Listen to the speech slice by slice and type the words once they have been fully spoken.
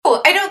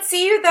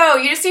No,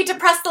 you just need to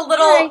press the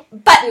little Hi.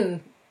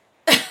 button.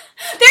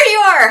 There you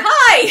are.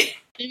 Hi.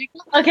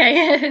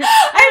 Okay. I'm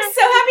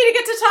so happy to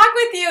get to talk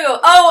with you.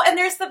 Oh, and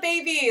there's the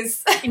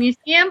babies. Can you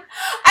see him?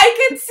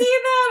 I can see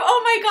them.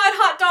 Oh my god,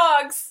 hot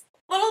dogs.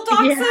 Little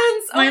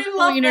dachshunds. Oh, My I little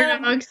love wiener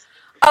them. dogs.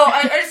 Oh,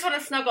 I just want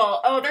to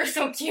snuggle. Oh, they're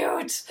so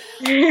cute. So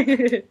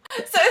I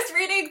was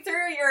reading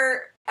through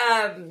your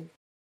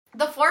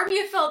the form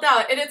you filled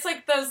out, and it's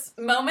like those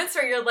moments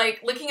where you're like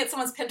looking at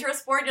someone's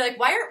Pinterest board, you're like,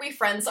 why aren't we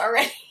friends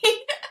already?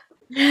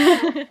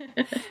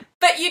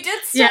 But you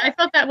did Yeah, I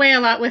felt that way a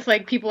lot with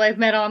like people I've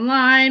met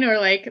online or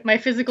like my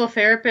physical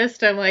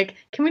therapist. I'm like,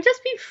 can we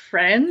just be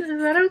friends?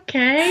 Is that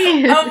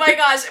okay? Oh my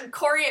gosh,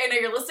 Corey, I know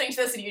you're listening to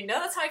this and you know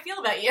that's how I feel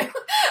about you.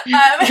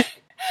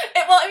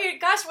 Well, I mean,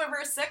 gosh, when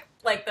we're sick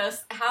like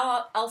this,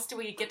 how else do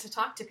we get to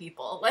talk to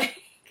people?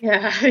 Like,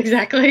 Yeah,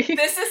 exactly.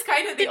 this is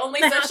kind of the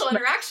only social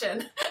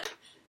interaction.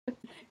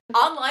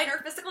 Online or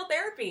physical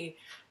therapy.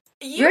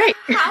 You Right.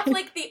 have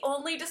like the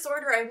only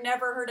disorder I've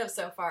never heard of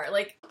so far.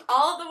 Like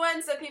all the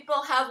ones that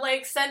people have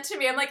like sent to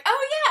me, I'm like,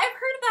 oh yeah, I've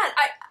heard of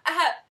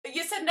that.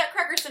 You said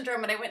Nutcracker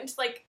syndrome, and I went into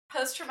like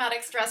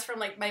post-traumatic stress from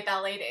like my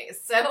ballet days.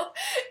 So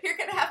you're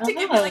gonna have to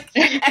give me like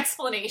an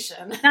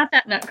explanation. Not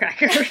that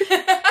Nutcracker.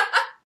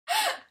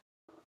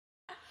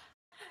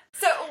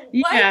 So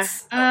what? Yeah.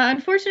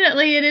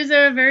 Unfortunately, it is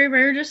a very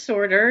rare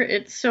disorder.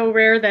 It's so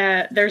rare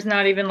that there's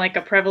not even like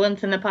a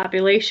prevalence in the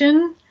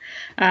population.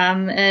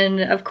 And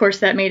of course,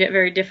 that made it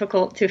very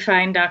difficult to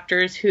find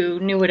doctors who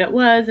knew what it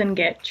was and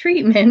get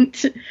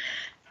treatment.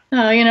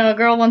 A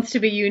girl wants to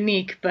be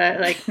unique, but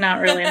like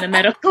not really in the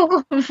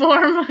medical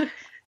form.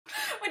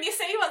 When you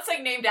say you want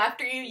something named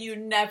after you, you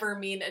never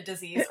mean a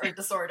disease or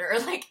disorder,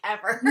 like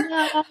ever.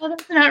 No,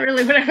 that's not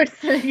really what I was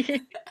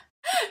saying.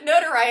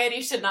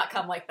 Notoriety should not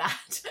come like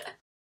that.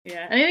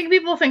 Yeah, and I think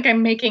people think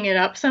I'm making it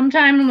up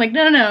sometimes. I'm like,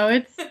 no,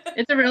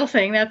 it's a real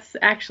thing. That's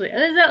actually,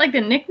 is that like the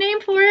nickname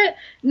for it?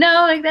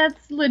 No, like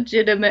that's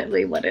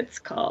legitimately what it's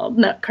called,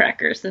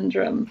 Nutcracker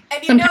syndrome.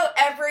 And you know,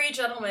 every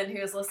gentleman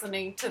who is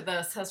listening to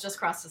this has just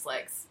crossed his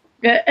legs.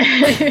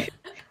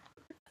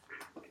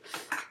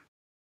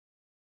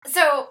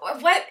 So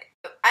what,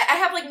 I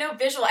have like no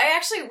visual. I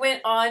actually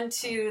went on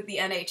to the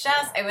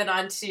NHS. I went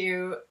on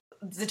to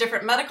the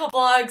different medical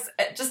blogs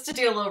just to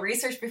do a little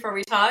research before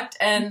we talked.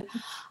 And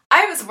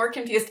I was more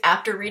confused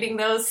after reading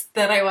those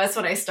than I was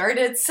when I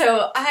started.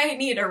 So I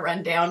need a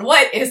rundown.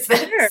 What is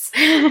this?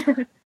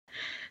 Sure.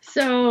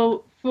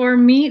 So for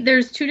me,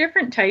 there's two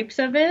different types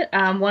of it.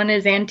 One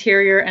is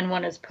anterior and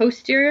one is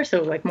posterior.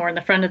 So like more in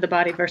the front of the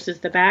body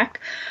versus the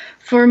back.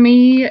 For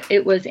me,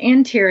 it was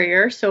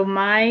anterior. So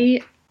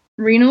my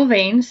renal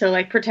vein, so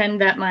like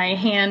pretend that my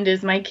hand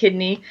is my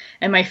kidney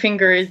and my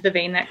finger is the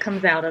vein that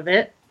comes out of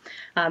it.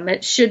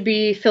 It should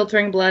be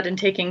filtering blood and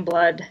taking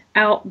blood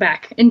out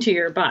back into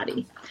your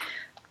body.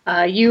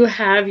 You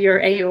have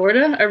your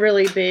aorta, a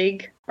really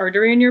big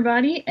artery in your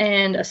body,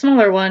 and a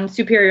smaller one,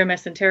 superior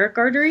mesenteric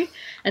artery,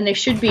 and they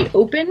should be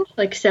open,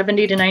 like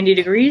 70 to 90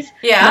 degrees.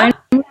 Yeah.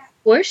 Mine was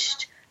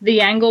pushed.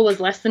 The angle was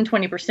less than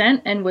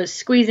 20% and was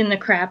squeezing the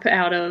crap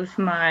out of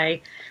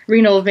my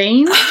renal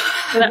vein.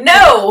 So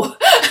no!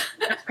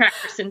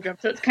 Nutcracker syndrome.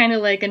 So it's kind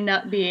of like a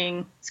nut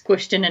being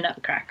squished in a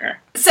nutcracker.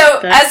 So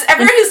as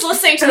everyone who's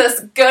listening to this,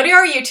 go to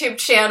our YouTube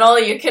channel.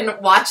 You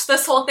can watch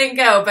this whole thing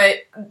go. But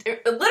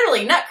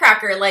literally,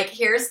 Nutcracker, like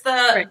here's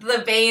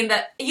the vein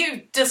that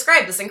you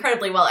described this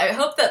incredibly well. I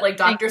hope that like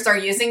doctors are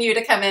using you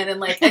to come in and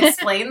like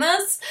explain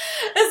this.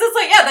 It's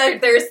like, yeah,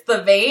 there's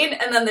the vein,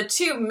 and then the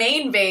two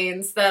main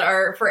veins that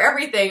are for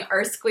everything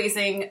are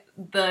squeezing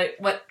the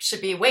what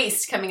should be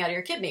waste coming out of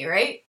your kidney,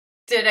 right?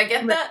 Did I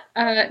get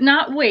that?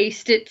 Not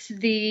waste. It's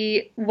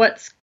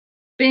what's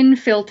been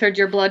filtered,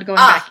 your blood going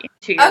back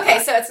into your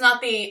body. So it's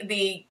not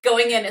the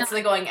going in, it's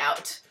the going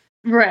out.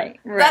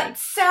 Right. That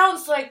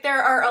sounds like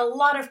there are a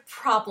lot of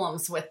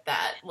problems with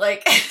that.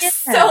 Like,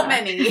 so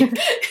many.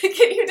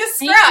 Can you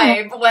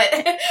describe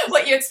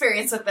what you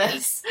experienced with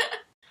this?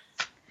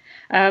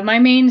 My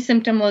main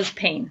symptom was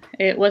pain.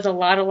 It was a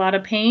lot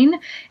of pain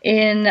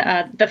in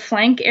the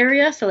flank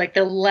area. So like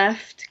the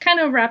left kind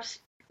of wraps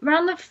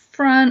around the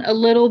front a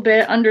little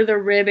bit, under the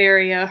rib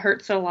area,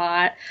 hurts a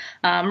lot,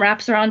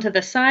 wraps around to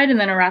the side, and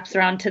then it wraps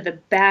around to the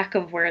back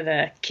of where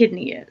the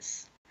kidney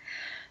is.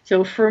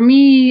 So for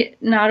me,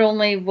 not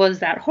only was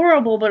that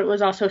horrible, but it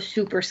was also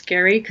super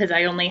scary because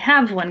I only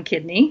have one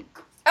kidney.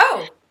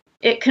 Oh.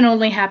 It can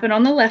only happen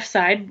on the left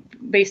side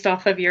based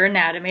off of your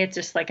anatomy. It's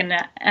just like an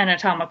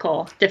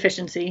anatomical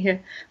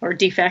deficiency or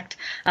defect.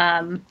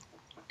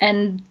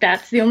 And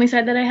that's the only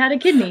side that I had a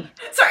kidney.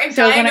 Sorry, I'm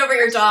dying over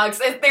your dogs.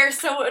 They're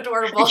so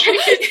adorable. I was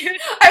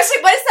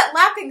like, what is that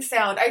lapping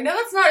sound? I know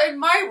it's not in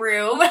my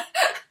room.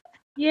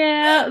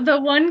 Yeah,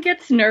 the one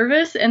gets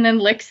nervous and then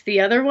licks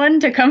the other one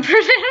to comfort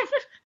him.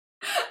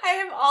 I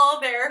am all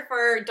there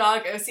for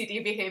dog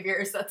OCD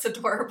behaviors. That's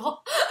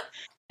adorable.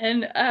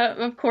 And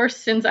of course,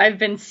 since I've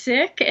been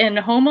sick and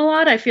home a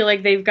lot, I feel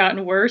like they've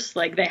gotten worse.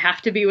 Like they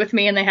have to be with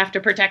me and they have to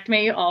protect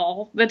me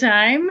all the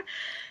time.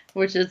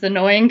 which is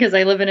annoying because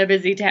I live in a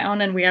busy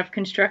town and we have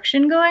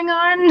construction going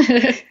on.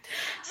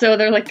 So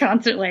they're like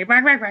constantly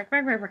bark, bark, bark,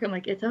 bark, bark, bark. I'm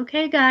like, it's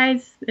okay,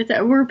 guys.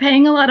 We're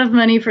paying a lot of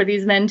money for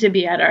these men to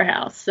be at our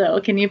house.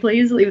 So can you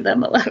please leave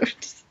them alone?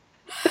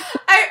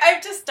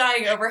 I'm just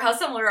dying over how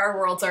similar our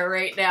worlds are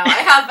right now. I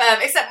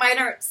have, except mine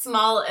are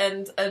small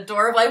and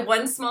adorable. I have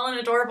one small and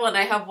adorable, and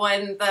I have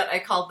one that I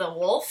call the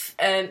wolf,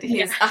 and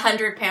he's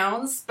 100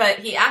 pounds, but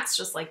he acts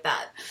just like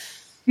that.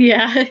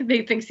 Yeah,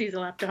 they think he's a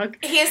lap dog.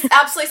 He is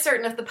absolutely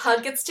certain if the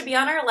pug gets to be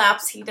on our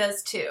laps, he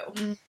does too.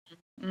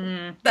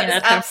 That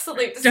is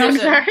absolute decision.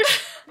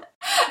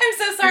 I'm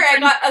so sorry, I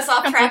got us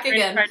off track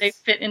again. Trying to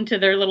fit into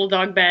their little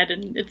dog bed,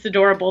 and it's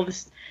adorable.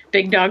 This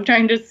big dog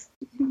trying to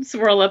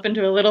swirl up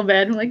into a little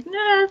bed. I'm like,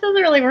 nah, it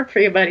doesn't really work for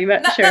you, buddy,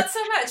 but sure. Not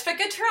so much, but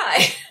good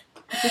try.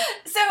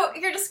 So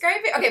you're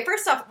describing, okay,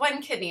 first off,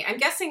 one kidney. I'm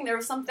guessing there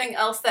was something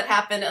else that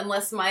happened,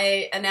 unless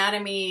my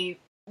anatomy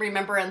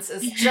remembrance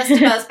is just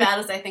about as bad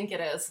as I think it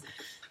is.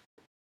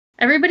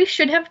 Everybody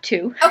should have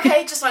two.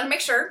 Okay, just want to make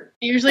sure.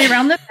 Usually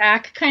around the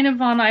back, kind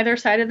of on either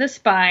side of the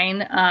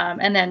spine,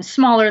 and then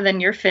smaller than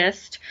your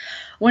fist.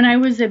 When I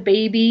was a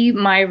baby,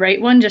 my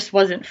right one just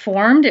wasn't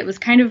formed. It was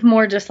kind of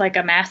more just like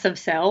a mass of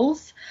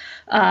cells.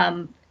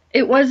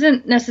 It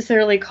wasn't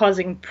necessarily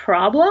causing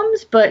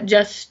problems, but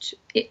just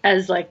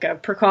as like a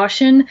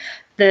precaution,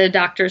 the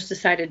doctors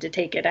decided to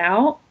take it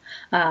out.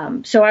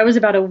 So I was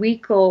about a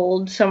week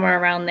old, somewhere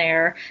around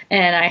there,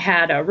 and I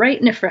had a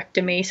right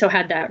nephrectomy, so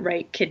had that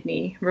right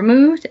kidney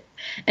removed.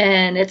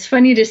 And it's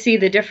funny to see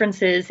the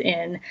differences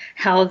in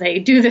how they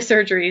do the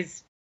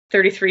surgeries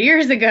 33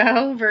 years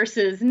ago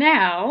versus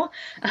now.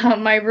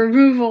 My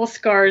removal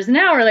scars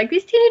now are like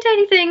these teeny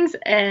tiny things,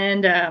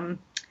 and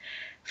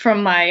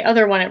from my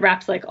other one, it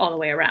wraps like all the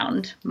way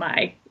around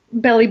my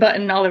belly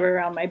button, all the way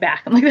around my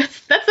back. I'm like,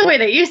 that's the way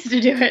they used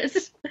to do it.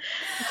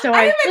 So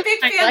I'm a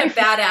big fan of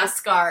badass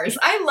scars.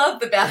 I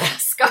love the badass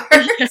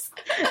scars.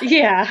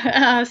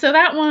 Yeah. So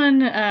that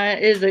one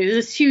is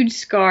this huge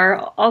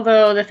scar.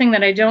 Although the thing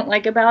that I don't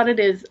like about it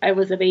is I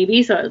was a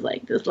baby, so I was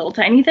like this little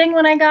tiny thing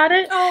when I got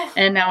it. Oh.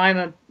 And now I'm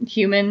a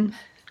human,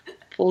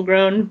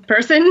 full-grown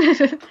person,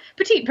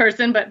 petite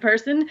person, but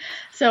person.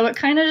 So it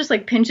kind of just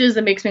like pinches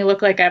and makes me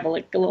look like I have a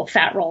little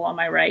fat roll on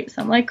my right.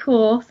 So I'm like,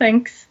 cool,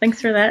 thanks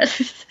for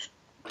that.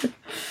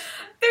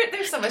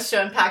 There's so much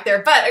to unpack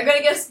there, but I'm going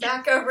to get us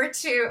back over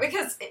to,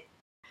 because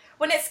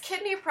when it's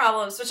kidney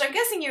problems, which I'm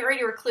guessing you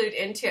already were clued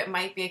into, it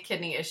might be a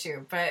kidney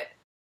issue, but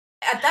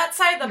at that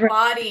side of the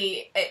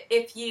body,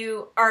 if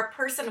you are a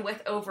person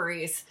with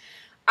ovaries,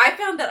 I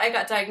found that I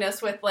got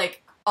diagnosed with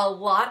like a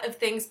lot of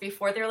things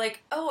before they're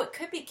like, oh, it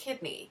could be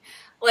kidney.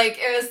 Like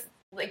it was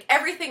like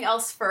everything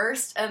else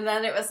first, and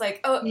then it was like,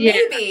 oh,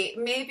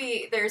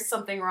 maybe there's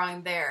something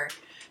wrong there.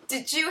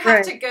 Did you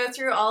have to go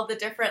through all the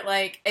different,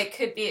 like, it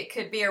could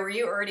be, or were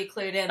you already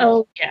clued in?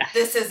 Oh, yeah.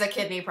 This is a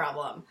kidney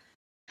problem.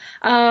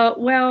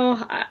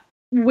 Well,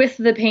 with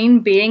the pain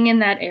being in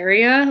that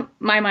area,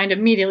 my mind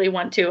immediately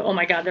went to, oh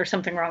my God, there's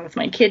something wrong with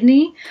my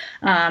kidney.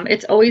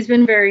 It's always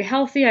been very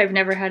healthy. I've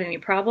never had any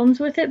problems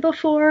with it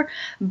before.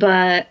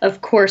 But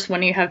of course,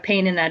 when you have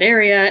pain in that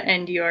area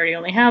and you already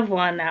only have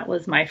one, that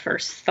was my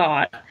first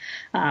thought.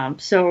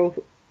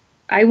 So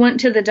I went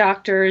to the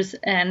doctors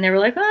and they were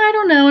like, oh, I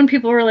don't know. And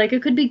people were like,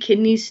 it could be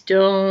kidney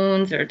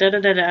stones or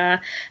da-da-da-da.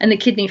 And the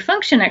kidney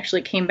function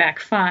actually came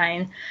back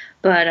fine.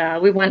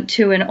 But we went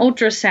to an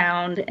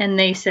ultrasound and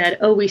they said,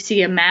 oh, we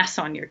see a mass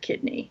on your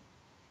kidney.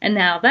 And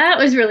now that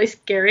was really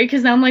scary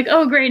because now I'm like,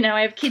 oh, great, now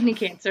I have kidney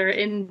cancer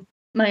in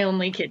my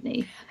only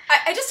kidney.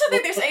 I just don't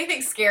think there's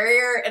anything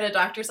scarier in a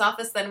doctor's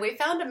office than we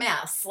found a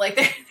mass. Like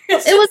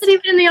it wasn't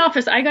even in the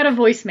office. I got a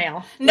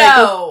voicemail.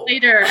 No. Like,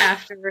 later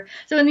after.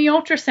 So in the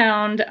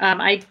ultrasound,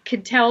 I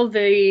could tell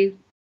the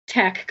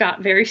tech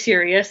got very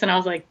serious, and I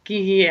was like,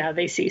 yeah,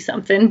 they see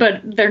something,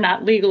 but they're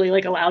not legally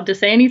like allowed to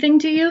say anything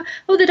to you.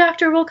 Oh, the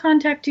doctor will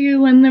contact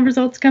you when the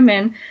results come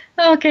in.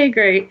 Okay,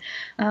 great.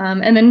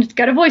 And then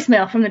got a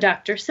voicemail from the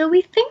doctor. So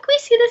we think we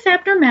see this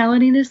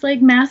abnormality, this like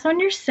mass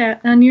on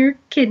your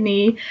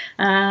kidney.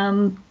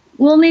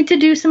 We'll need to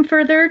do some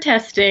further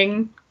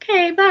testing.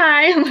 Okay,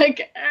 bye. I'm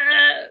like,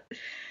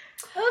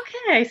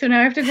 okay. So now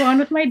I have to go on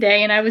with my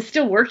day, and I was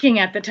still working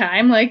at the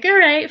time. Like, all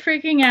right,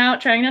 freaking out,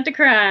 trying not to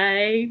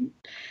cry.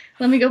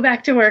 Let me go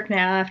back to work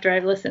now after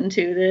I've listened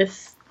to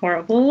this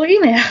horrible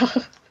email.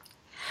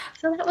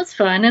 So that was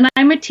fun. And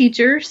I'm a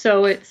teacher,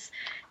 so it's,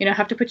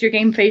 have to put your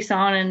game face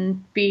on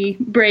and be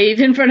brave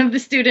in front of the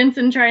students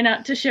and try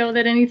not to show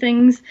that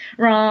anything's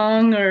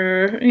wrong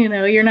or,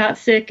 you're not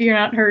sick, you're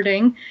not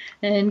hurting.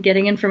 And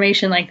getting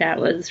information like that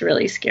was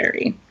really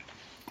scary.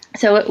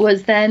 So it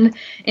was then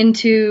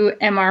into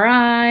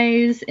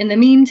MRIs. In the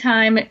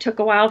meantime, it took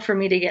a while for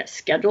me to get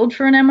scheduled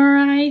for an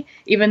MRI,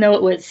 even though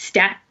it was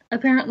stat.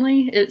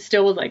 Apparently, it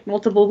still was like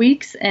multiple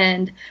weeks,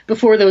 and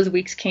before those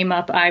weeks came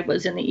up, I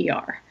was in the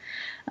ER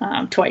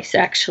twice,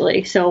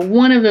 actually. So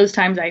one of those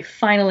times, I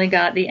finally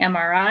got the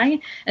MRI,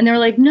 and they were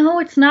like, no,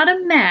 it's not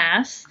a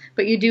mass,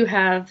 but you do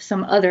have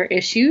some other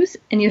issues,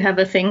 and you have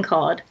a thing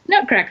called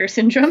Nutcracker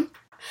syndrome.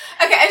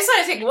 Okay, I just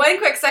want to take one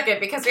quick second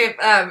because we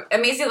have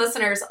amazing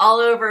listeners all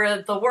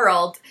over the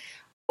world.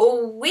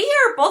 We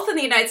are both in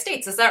the United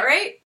States, is that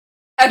right?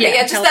 Okay,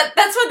 yeah, just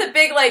that's one of the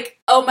big, like,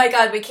 oh my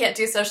god, we can't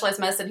do socialized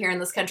medicine here in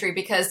this country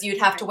because you'd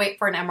have to wait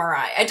for an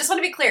MRI. I just want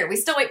to be clear, we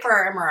still wait for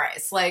our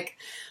MRIs. Like,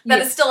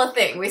 that is still a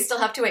thing. We still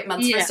have to wait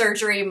months for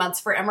surgery, months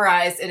for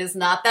MRIs. It is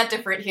not that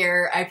different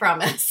here, I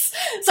promise.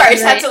 Sorry, I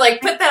just had to, like,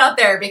 put that out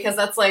there because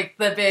that's, like,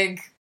 the big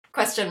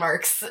question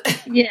marks.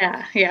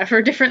 Yeah,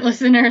 for different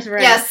listeners,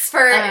 right? Yes,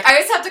 I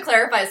always have to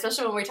clarify,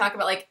 especially when we talk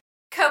about, like,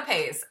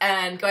 co-pays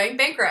and going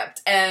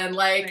bankrupt and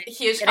like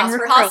huge costs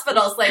for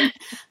hospitals. Like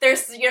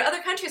there's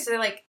other countries where they're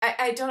like,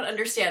 I don't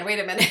understand. Wait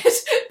a minute,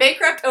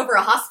 bankrupt over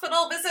a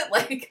hospital visit?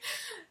 Like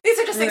these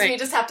are just things we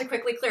just have to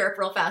quickly clear up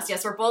real fast.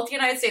 Yes, we're both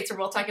United States. We're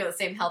both talking about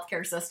the same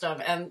healthcare system,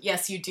 and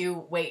yes, you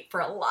do wait for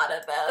a lot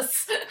of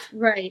this.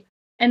 Right.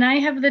 And I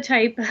have the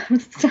type.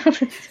 There's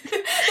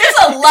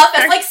a lot.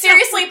 Like,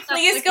 seriously,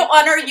 please go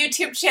on our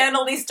YouTube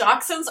channel. These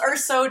dachshunds are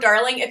so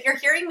darling. If you're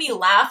hearing me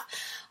laugh,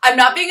 I'm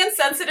not being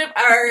insensitive, or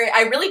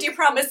I really do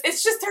promise.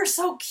 It's just they're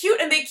so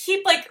cute, and they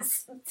keep, like,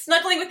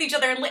 snuggling with each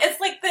other. And it's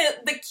like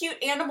the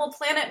cute Animal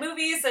Planet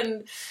movies,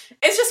 and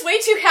it's just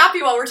way too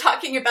happy while we're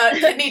talking about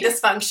kidney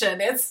dysfunction.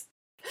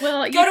 Go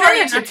to our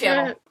YouTube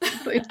channel.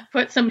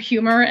 Put some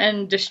humor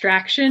and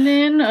distraction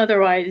in,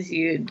 otherwise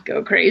you'd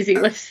go crazy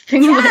with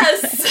things like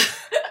that.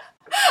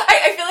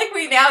 I feel like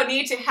we now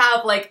need to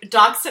have like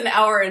Dachshund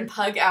Hour and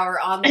Pug Hour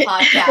on the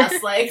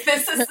podcast. Like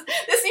this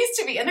needs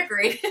to be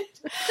integrated.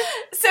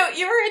 So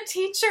you were a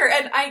teacher,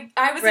 and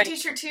I was a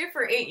teacher too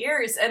for 8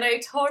 years, and I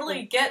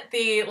totally get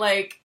the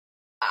like,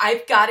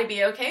 I've got to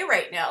be okay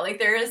right now. Like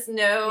there is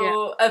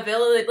no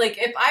ability. Like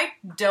if I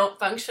don't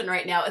function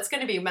right now, it's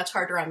going to be much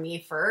harder on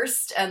me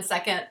first, and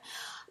second,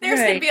 there's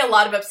going to be a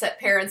lot of upset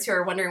parents who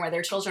are wondering why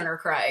their children are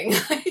crying.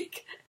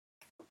 Like.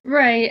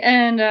 Right,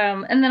 and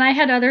then I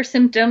had other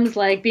symptoms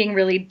like being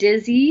really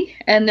dizzy,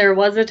 and there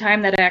was a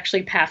time that I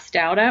actually passed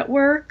out at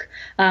work.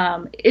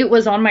 It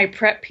was on my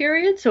prep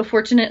period, so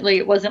fortunately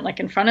it wasn't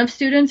like in front of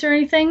students or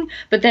anything,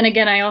 but then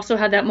again I also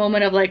had that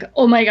moment of like,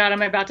 oh my god,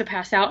 I'm about to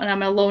pass out and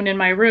I'm alone in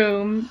my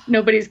room,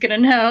 nobody's gonna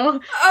know.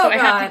 So I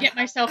had to get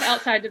myself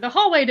outside to the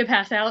hallway to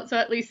pass out, so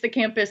at least the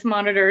campus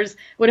monitors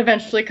would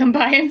eventually come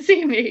by and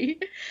see me.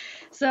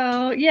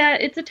 So yeah,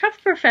 it's a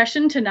tough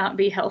profession to not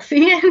be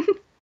healthy in.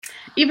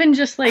 Even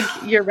just like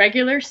your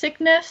regular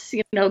sickness,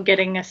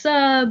 getting a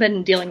sub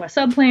and dealing with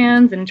sub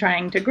plans and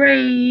trying to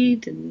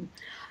grade and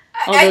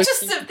I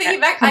just thinking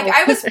back, like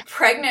I was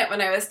pregnant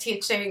when I was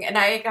teaching, and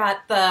I got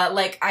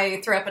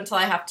I threw up until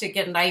I have to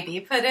get an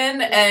IV put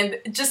in, and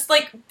just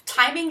like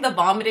timing the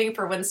vomiting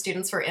for when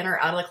students were in or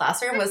out of the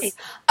classroom was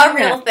a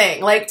real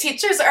thing. Like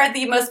teachers are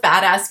the most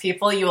badass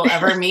people you will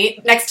ever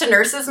meet, next to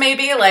nurses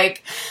maybe.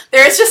 Like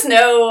there's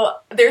no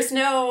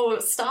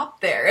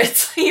stop there.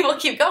 You will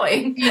keep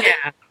going.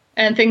 Yeah.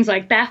 And things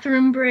like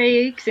bathroom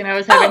breaks, and I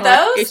was having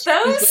issues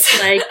with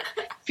like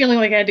feeling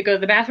like I had to go to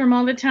the bathroom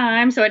all the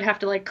time, so I'd have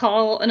to like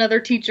call another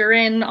teacher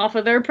in off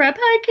of their prep.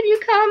 Hi, can you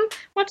come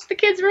watch the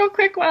kids real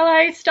quick while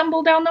I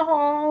stumble down the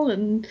hall?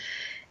 And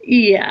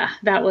yeah,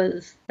 that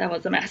was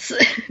a mess.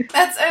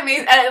 That's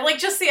amazing. Like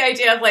just the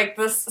idea of like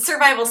this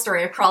survival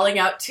story of crawling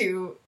out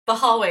to the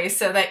hallway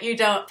so that you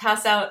don't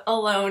pass out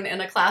alone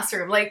in a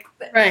classroom. Like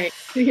right.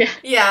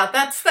 Yeah,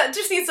 that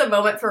just needs a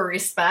moment for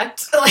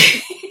respect.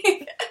 Like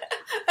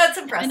that's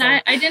impressive.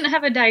 And I didn't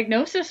have a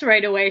diagnosis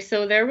right away,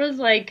 so there was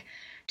like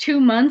 2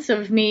 months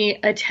of me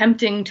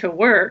attempting to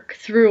work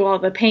through all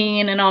the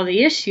pain and all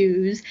the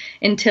issues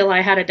until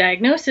I had a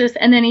diagnosis.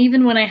 And then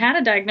even when I had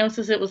a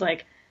diagnosis, it was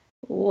like,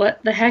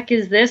 what the heck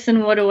is this,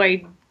 and what do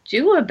I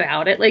do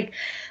about it? Like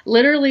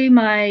literally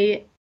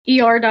my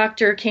ER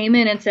doctor came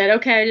in and said,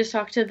 okay, I just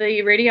talked to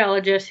the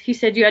radiologist. He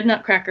said you had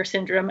nutcracker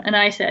syndrome. And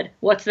I said,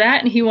 what's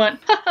that? And he went,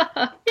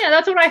 yeah,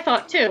 that's what I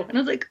thought too. And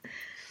I was like,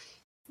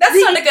 that's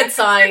not a good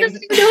sign.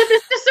 Doesn't know what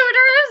this disorder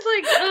is.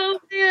 Like, oh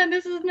man,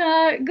 this is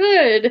not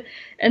good.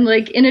 And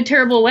like in a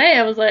terrible way,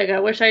 I was like, I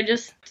wish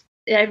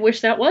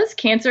that was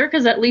cancer,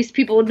 because at least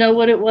people would know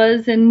what it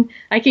was and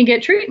I can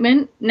get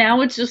treatment.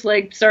 Now it's just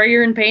like, sorry,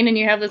 you're in pain and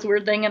you have this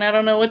weird thing and I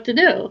don't know what to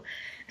do.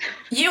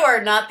 You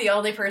are not the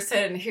only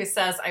person who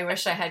says, I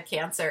wish I had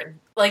cancer.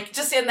 Like,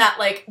 just in that,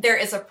 like, there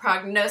is a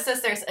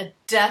prognosis, there's a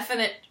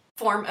definite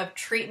form of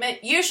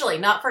treatment, usually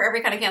not for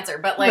every kind of cancer,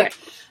 but like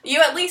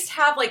you at least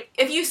have like,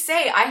 if you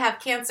say I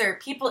have cancer,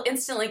 people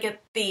instantly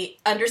get the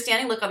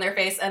understanding look on their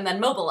face and then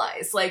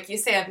mobilize. Like you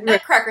say I have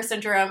nutcracker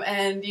syndrome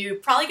and you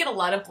probably get a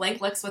lot of blank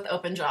looks with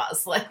open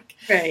jaws. Like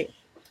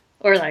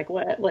or like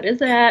what is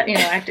that? I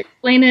have to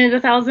explain it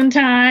 1,000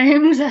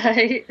 times.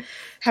 I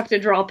have to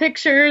draw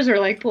pictures or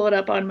like pull it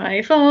up on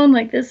my phone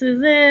like this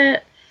is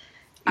it.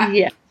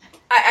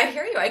 I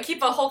hear you. I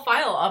keep a whole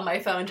file on my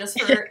phone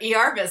just for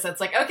ER visits.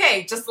 Like,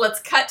 okay, just let's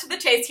cut to the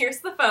chase.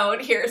 Here's the phone.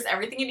 Here's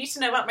everything you need to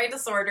know about my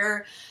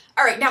disorder.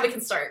 All right, now we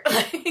can start.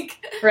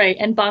 Right,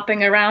 and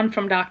bopping around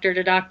from doctor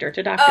to doctor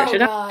to doctor to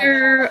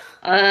doctor.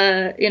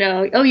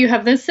 Oh, you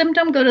have this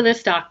symptom? Go to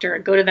this doctor.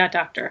 Go to that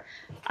doctor.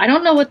 I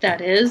don't know what that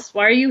is.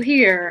 Why are you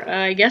here?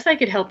 I guess I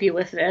could help you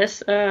with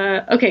this.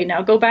 Okay,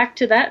 now go back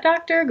to that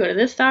doctor. Go to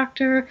this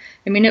doctor.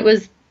 I mean, it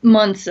was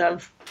months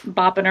of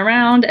bopping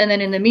around, and then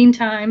in the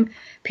meantime,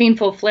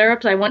 painful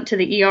flare-ups. I went to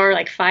the ER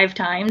like 5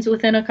 times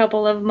within a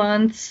couple of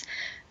months.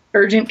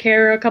 Urgent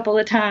care a couple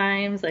of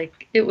times.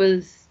 Like, it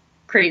was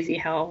crazy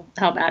how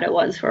bad it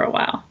was for a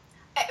while.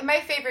 My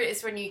favorite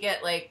is when you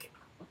get like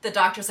the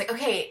doctor's like,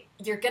 okay,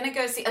 you're gonna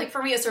go see, like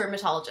for me as a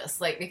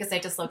rheumatologist, like because I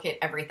dislocate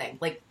everything,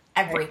 like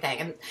everything,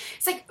 and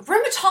it's like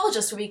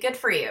rheumatologist would be good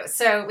for you.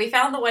 So we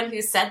found the one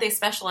who said they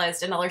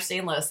specialized in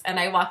Ehlers-Danlos, and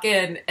I walk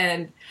in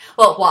and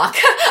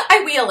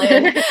I wheel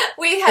in.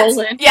 We had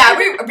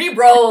we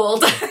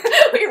rolled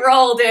we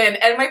rolled in,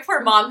 and my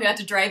poor mom who had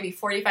to drive me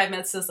 45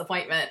 minutes to this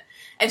appointment.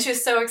 And she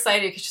was so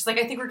excited because she's like,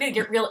 I think we're going to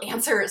get real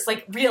answers.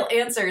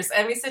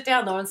 And we sit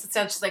down. The woman sits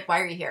down. She's like, why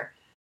are you here?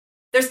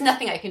 There's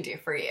nothing I can do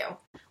for you.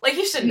 Like,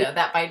 you should know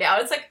that by now.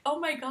 It's like, oh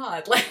my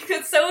God. Like,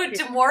 it's so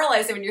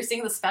demoralizing when you're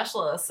seeing the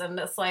specialist. And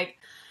it's like,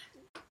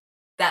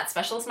 that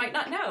specialist might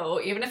not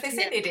know, even if they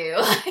say they do.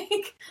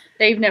 Like,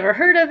 they've never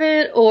heard of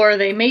it, or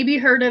they maybe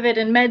heard of it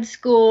in med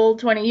school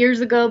 20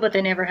 years ago, but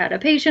they never had a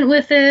patient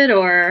with it,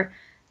 or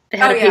they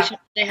had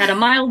they had a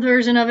mild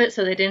version of it,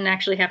 so they didn't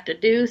actually have to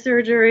do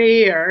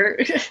surgery, or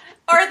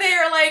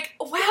they're like,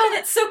 wow,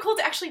 that's so cool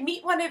to actually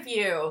meet one of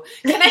you.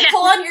 Can I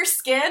pull on your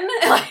skin?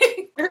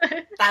 Like,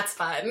 that's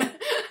fun.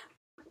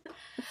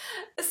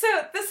 So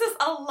this is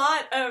a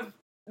lot of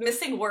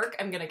missing work,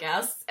 I'm going to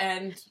guess,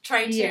 and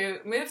trying to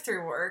move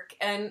through work.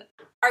 And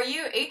are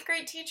you 8th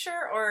grade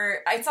teacher, or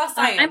I saw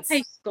science? I'm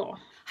high school.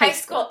 High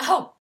school.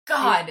 Oh,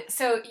 God. Yeah.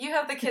 So you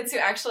have the kids who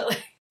actually,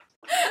 like,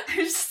 I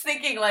was just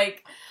thinking,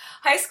 like,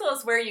 high school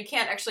is where you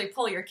can't actually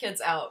pull your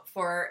kids out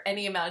for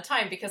any amount of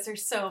time because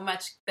there's so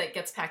much that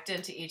gets packed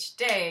into each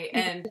day,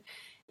 and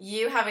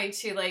you having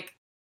to like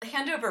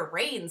hand over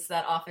reins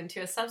that often to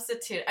a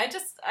substitute.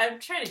 I'm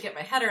trying to get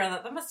my head around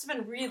that. That must have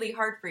been really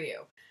hard for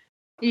you.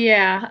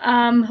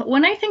 Yeah.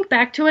 When I think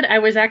back to it, I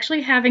was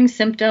actually having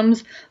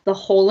symptoms the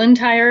whole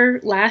entire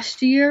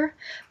last year,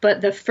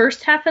 but the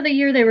first half of the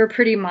year, they were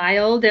pretty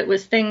mild. It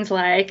was things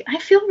like, I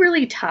feel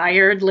really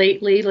tired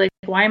lately. Like,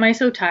 why am I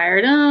so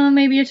tired? Oh,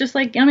 maybe it's just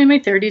like, I'm in my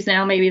 30s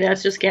now. Maybe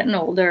that's just getting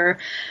older.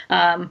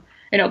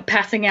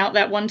 Passing out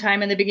that one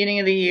time in the beginning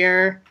of the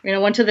year,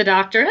 went to the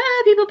doctor.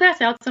 People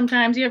pass out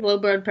sometimes. You have low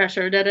blood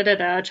pressure,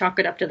 chalk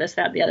it up to this,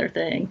 that, the other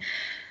thing.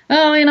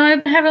 Oh,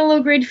 I'm having a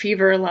low-grade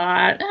fever a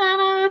lot.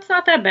 No, it's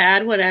not that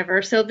bad,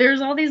 whatever. So there's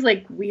all these,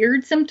 like,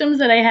 weird symptoms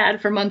that I had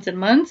for months and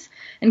months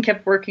and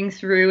kept working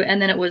through.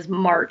 And then it was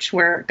March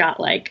where it got,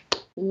 like,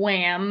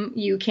 wham,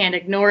 you can't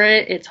ignore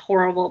it. It's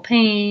horrible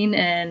pain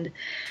and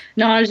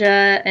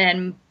nausea.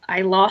 And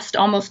I lost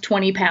almost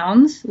 20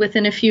 pounds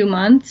within a few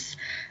months.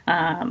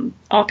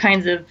 All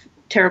kinds of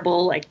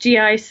terrible like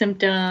GI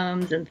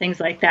symptoms and things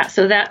like that.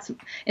 So that's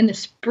in the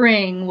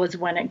spring was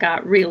when it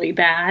got really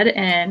bad,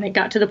 and it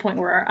got to the point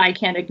where I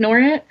can't ignore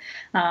it.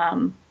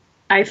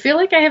 I feel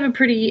like I have a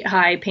pretty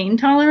high pain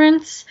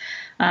tolerance.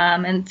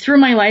 And through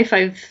my life,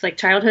 I've like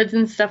childhoods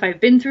and stuff,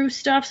 I've been through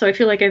stuff. So I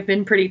feel like I've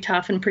been pretty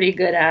tough and pretty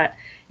good at,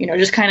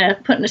 just kind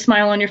of putting a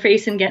smile on your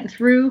face and getting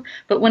through.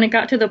 But when it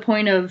got to the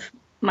point of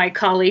my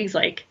colleagues,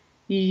 like,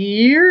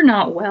 you're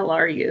not well,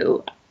 are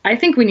you? I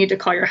think we need to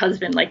call your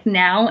husband like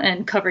now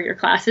and cover your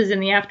classes in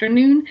the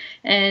afternoon,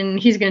 and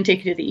he's going to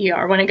take you to the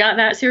ER. When it got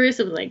that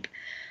serious, it was like,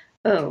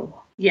 oh,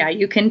 yeah,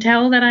 you can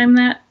tell that I'm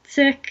that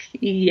sick.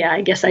 Yeah,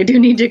 I guess I do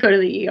need to go to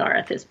the ER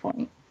at this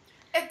point.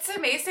 It's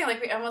amazing.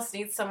 Like, we almost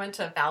need someone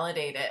to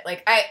validate it.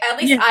 Like,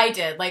 I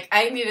did. Like,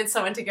 I needed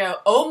someone to go,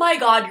 oh my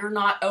God, you're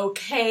not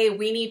okay.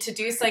 We need to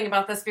do something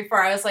about this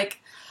before. I was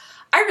like,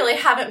 I really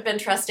haven't been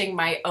trusting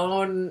my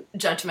own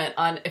judgment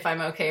on if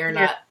I'm okay or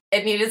not.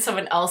 It needed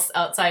someone else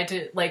outside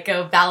to like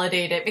go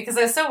validate it, because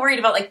I was so worried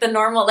about like the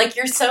normal, like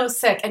you're so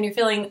sick and you're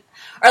feeling,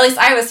 or at least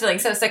I was feeling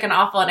so sick and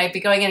awful, and I'd be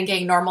going in and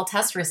getting normal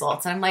test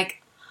results. And I'm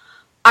like,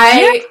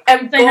 I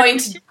am going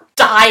to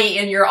die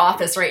in your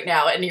office right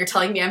now, and you're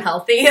telling me I'm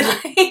healthy.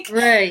 Like,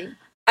 right.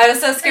 I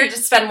was so scared to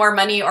spend more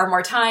money or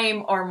more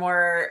time or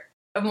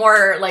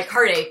more like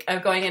heartache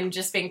of going in and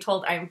just being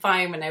told I'm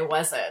fine when I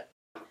wasn't.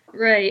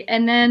 Right.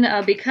 And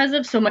then because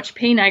of so much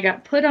pain, I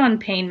got put on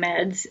pain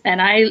meds,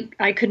 and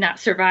I could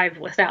not survive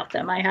without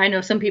them. I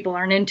know some people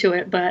aren't into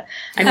it, but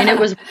I mean, it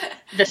was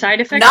the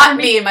side effects. Not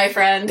me, my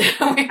friend.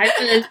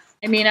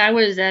 I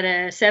was at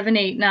a 7,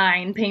 8,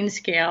 9 pain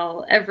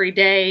scale every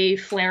day,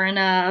 flaring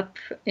up,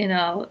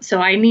 so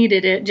I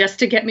needed it just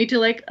to get me to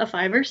like a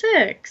 5 or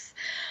 6.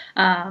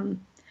 And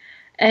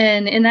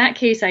in that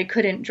case, I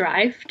couldn't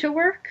drive to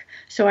work.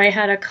 So I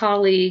had a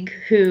colleague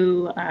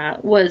who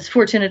was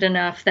fortunate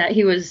enough that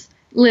he was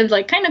lived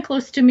like kind of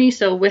close to me.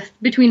 So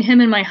between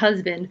him and my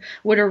husband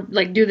would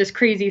like do this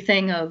crazy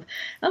thing of,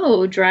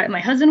 my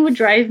husband would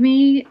drive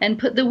me and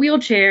put the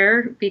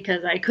wheelchair,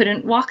 because I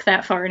couldn't walk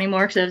that far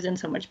anymore because I was in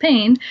so much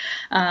pain,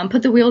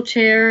 put the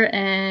wheelchair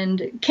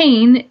and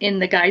cane in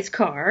the guy's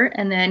car,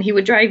 and then he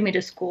would drive me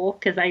to school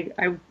because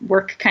I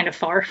work kind of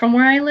far from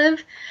where I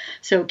live.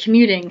 So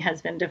commuting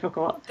has been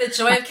difficult. The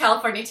joy of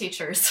California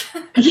teachers.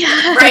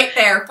 Yeah. Right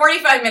there.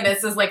 45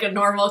 minutes is like a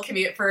normal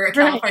commute for a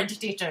California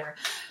teacher.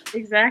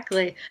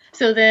 Exactly.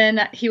 So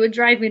then he would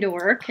drive me to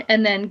work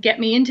and then get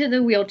me into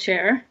the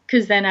wheelchair,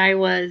 because then I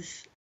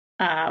was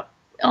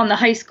on the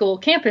high school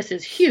campus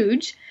is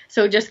huge.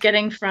 So just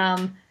getting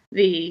from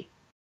the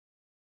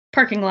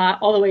parking lot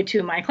all the way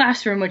to my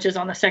classroom, which is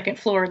on the second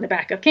floor in the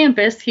back of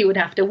campus, he would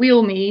have to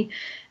wheel me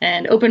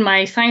and open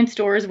my science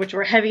doors, which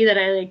were heavy that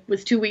I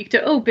was too weak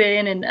to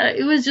open. And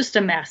it was just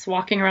a mess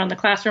walking around the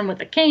classroom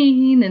with a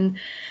cane and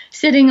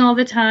sitting all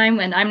the time.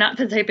 And I'm not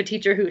the type of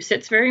teacher who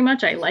sits very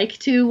much. I like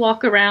to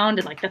walk around,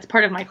 and like that's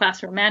part of my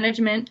classroom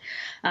management.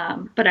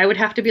 But I would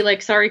have to be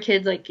like, sorry,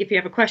 kids, like if you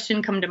have a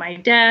question, come to my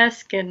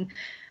desk. And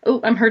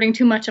I'm hurting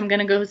too much, I'm going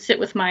to go sit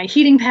with my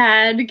heating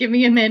pad. Give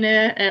me a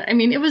minute. I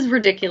mean, it was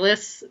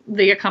ridiculous,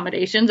 the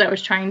accommodations I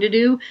was trying to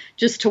do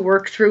just to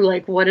work through,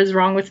 like, what is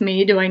wrong with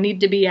me? Do I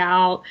need to be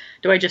out?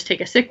 Do I just take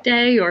a sick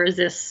day, or is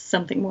this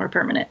something more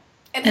permanent?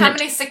 And how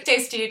many sick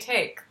days do you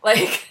take?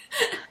 Like,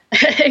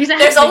 exactly.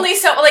 There's only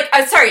so, like,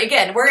 I'm sorry,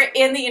 again, we're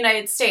in the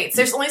United States.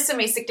 There's only so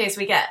many sick days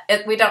we get.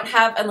 We don't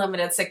have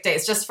unlimited sick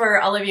days. Just for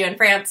all of you in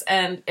France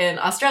and in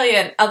Australia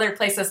and other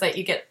places that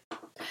you get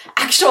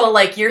actual,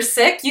 like, you're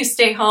sick, you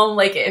stay home.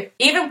 Like,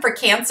 even for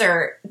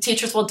cancer,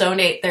 teachers will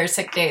donate their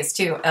sick days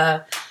to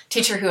a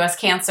teacher who has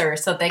cancer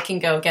so they can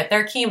go get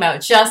their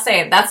chemo. Just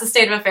saying, that's the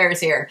state of affairs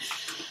here.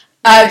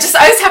 I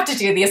always have to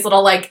do these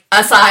little, like,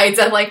 asides.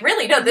 I'm like,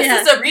 really, no, this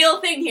is a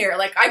real thing here.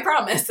 Like, I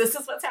promise, this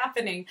is what's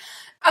happening.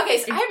 Okay,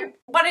 so I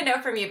want to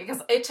know from you,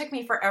 because it took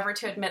me forever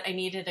to admit I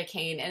needed a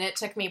cane, and it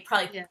took me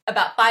probably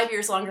about 5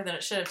 years longer than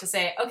it should have to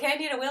say, okay, I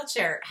need a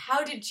wheelchair.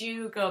 How did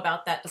you go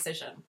about that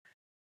decision?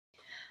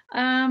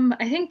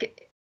 I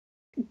think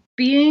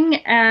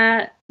being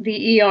at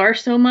the ER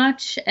so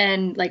much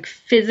and like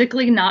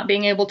physically not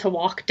being able to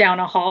walk down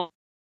a hall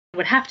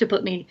would have to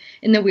put me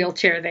in the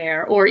wheelchair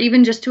there, or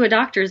even just to a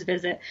doctor's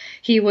visit.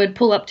 He would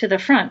pull up to the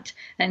front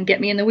and get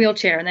me in the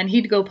wheelchair, and then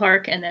he'd go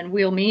park and then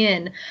wheel me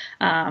in.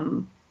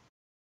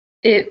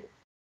 It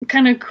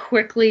kind of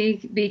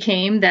quickly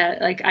became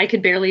that like I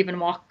could barely even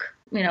walk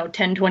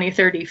 10, 20,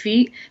 30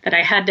 feet, that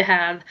I had to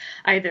have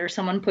either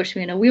someone push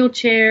me in a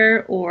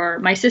wheelchair, or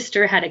my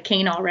sister had a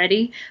cane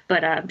already,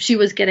 but she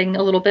was getting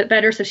a little bit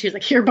better. So she was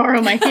like, here,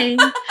 borrow my cane.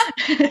 Oh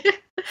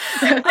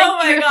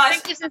my gosh.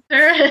 Thank you, sister.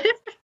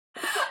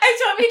 I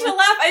don't mean to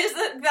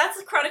laugh.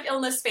 That's chronic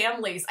illness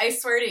families. I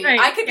swear to you. Right.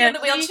 I could be in the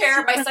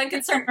wheelchair. My son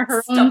could start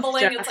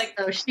stumbling. It's like,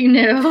 so she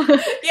knew.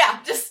 Yeah,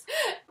 just,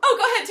 go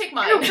ahead, take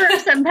mine. Go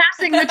first, I'm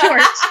passing the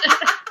torch.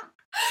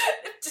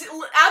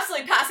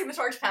 Absolutely passing the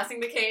torch, passing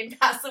the cane,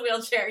 pass the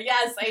wheelchair.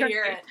 Yes, I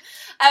hear it.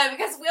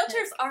 Because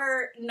wheelchairs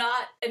are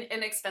not an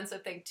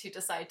inexpensive thing to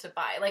decide to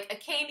buy. Like a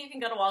cane, you can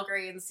go to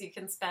Walgreens, you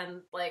can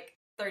spend like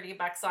 $30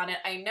 on it.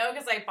 I know,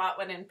 because I bought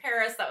one in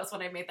Paris. That was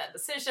when I made that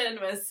decision,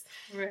 was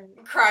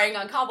crying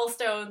on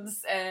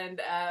cobblestones.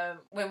 And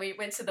when we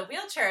went to the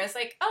wheelchair, I was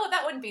like,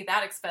 that wouldn't be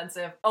that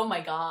expensive. Oh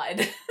my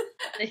God.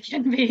 It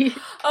can be.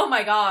 Oh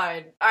my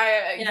God.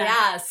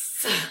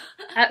 Yes.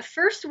 At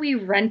first we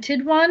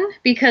rented one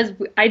because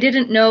I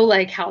didn't know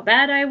like how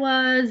bad I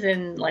was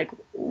and like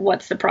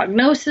what's the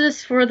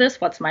prognosis for this,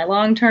 what's my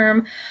long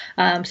term.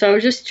 So I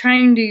was just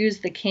trying to use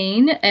the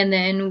cane, and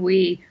then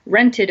we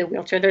rented a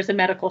wheelchair. There's a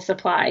medical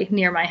supply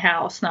near my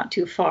house, not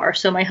too far.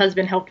 So my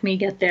husband helped me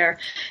get there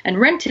and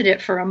rented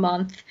it for a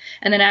month.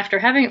 And then after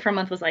having it for a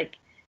month was like,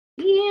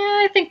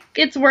 I think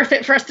it's worth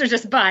it for us to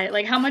just buy it.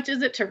 Like, how much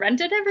is it to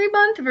rent it every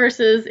month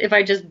versus if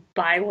I just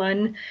buy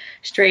one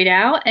straight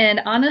out?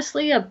 And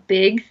honestly, a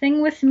big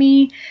thing with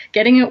me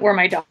getting it were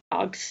my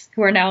dogs,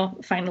 who are now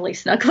finally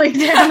snuggling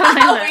down on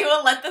my lap. We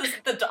will let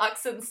the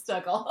dachshunds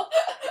snuggle.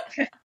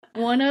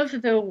 One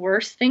of the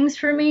worst things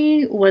for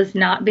me was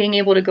not being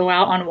able to go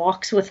out on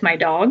walks with my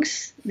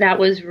dogs. That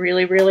was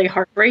really, really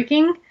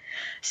heartbreaking.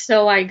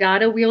 So I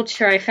got a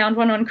wheelchair. I found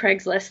one on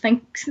Craigslist.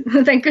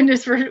 Thank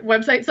goodness for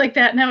websites like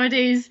that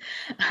nowadays.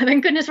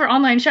 Thank goodness for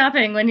online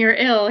shopping. When you're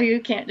ill,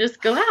 you can't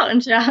just go out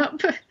and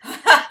shop.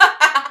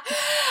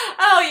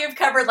 You've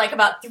covered like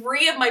about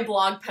 3 of my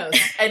blog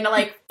posts in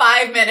like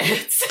 5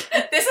 minutes.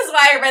 This is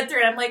why I read through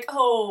it. I'm like,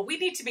 we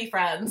need to be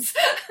friends.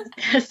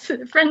 Yes,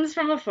 friends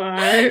from afar.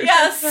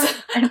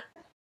 Yes.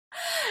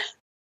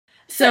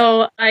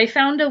 So I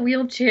found a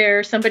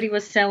wheelchair. Somebody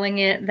was selling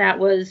it that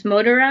was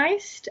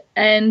motorized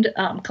and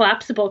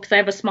collapsible, because I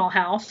have a small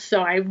house,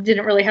 so I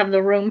didn't really have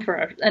the room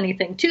for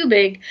anything too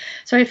big.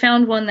 So I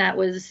found one that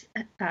was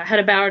had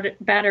a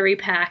battery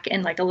pack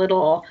and like a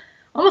little,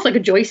 almost like a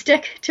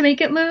joystick to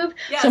make it move.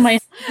 Yes. So my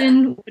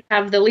husband would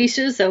have the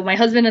leashes. So my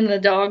husband and the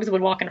dogs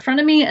would walk in front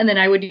of me, and then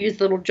I would use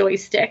the little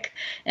joystick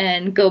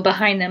and go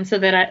behind them, so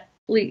that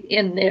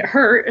and it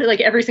hurt.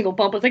 Like every single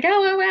bump was like,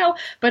 ow,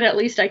 but at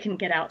least I can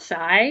get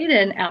outside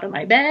and out of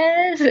my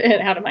bed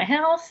and out of my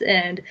house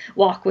and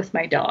walk with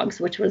my dogs,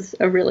 which was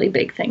a really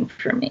big thing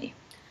for me.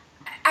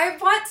 I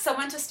want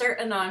someone to start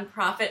a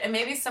nonprofit, and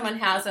maybe someone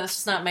has, and it's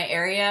just not my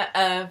area,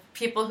 of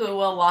people who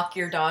will walk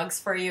your dogs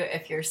for you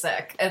if you're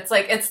sick. It's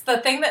like, it's the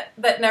thing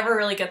that never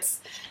really gets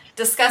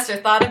discussed or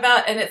thought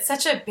about, and it's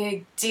such a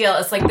big deal.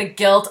 It's like the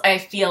guilt I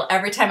feel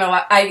every time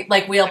I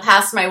like wheel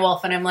past my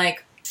wolf, and I'm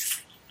like,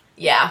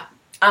 yeah,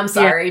 I'm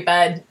sorry,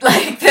 bud.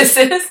 Like, this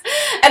is,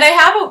 and I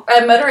have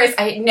a motorized,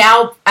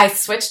 I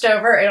switched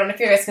over. I don't know if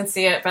you guys can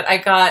see it, but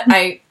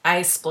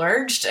I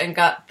splurged and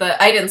got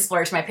I didn't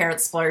splurge, my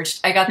parents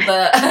splurged. I got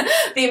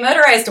the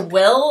motorized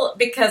Will,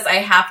 because I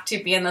have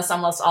to be in this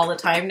almost all the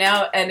time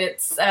now, and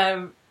it's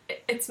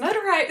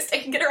motorized. I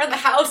can get around the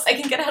house. I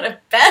can get out of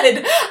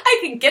bed. I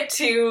can get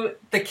to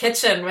the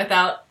kitchen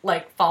without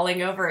like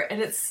falling over.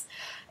 And it's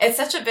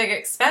such a big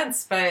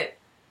expense, but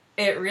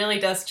it really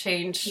does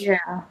change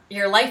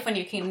your life when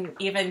you can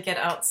even get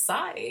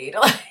outside.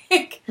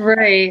 Like,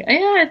 right.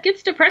 Yeah, it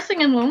gets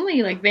depressing and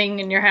lonely, like being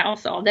in your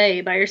house all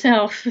day by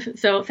yourself.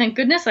 So thank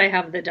goodness I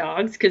have the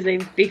dogs, because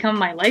they've become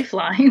my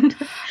lifeline.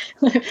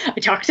 I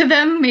talk to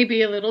them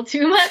maybe a little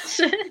too much.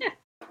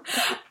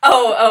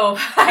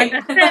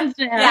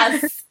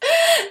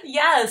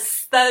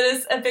 Yes, that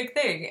is a big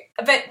thing.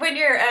 But when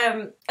you're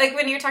like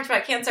when you talked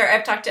about cancer,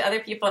 I've talked to other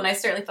people, and I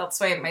certainly felt this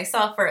way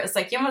myself, where it's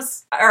like I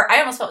almost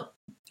felt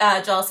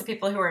jealous of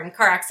people who are in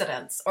car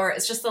accidents, or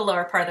it's just the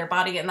lower part of their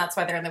body, and that's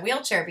why they're in the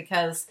wheelchair,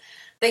 because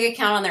they could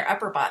count on their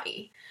upper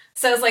body.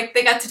 So it's like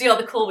they got to do all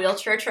the cool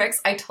wheelchair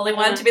tricks. I totally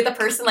wanted to be the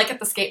person like at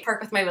the skate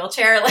park with my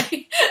wheelchair,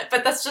 like,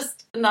 but that's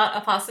just not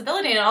a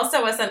possibility. And it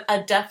also wasn't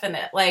a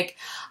definite, like,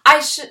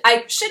 I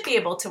should be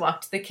able to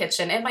walk to the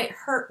kitchen. It might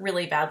hurt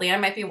really badly. I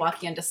might be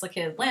walking on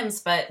dislocated limbs,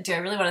 but do I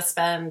really want to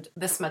spend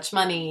this much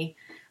money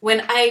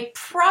when I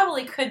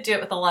probably could do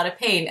it with a lot of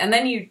pain? And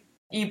then you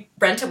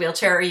rent a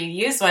wheelchair or you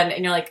use one,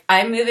 and you're like,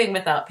 I'm moving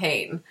without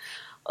pain.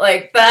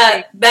 Like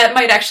that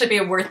might actually be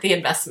worth the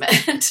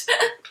investment.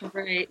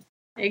 Right.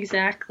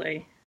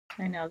 Exactly.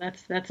 I know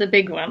that's a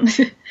big one.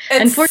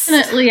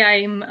 Unfortunately,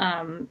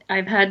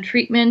 I've had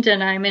treatment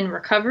and I'm in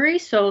recovery,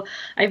 so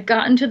I've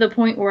gotten to the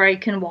point where I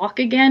can walk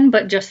again,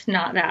 but just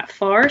not that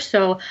far.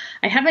 So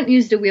I haven't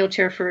used a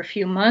wheelchair for a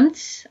few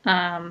months.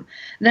 Then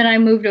I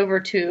moved over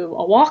to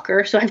a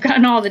walker, so I've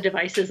gotten all the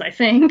devices, I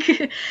think.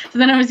 So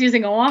then I was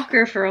using a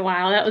walker for a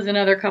while. That was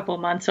another couple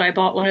months, so I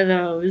bought one of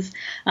those.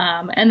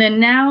 And then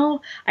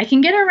now I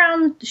can get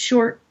around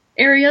short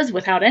areas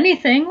without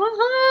anything.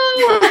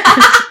 Whoa!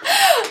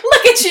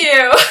 Look at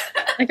you!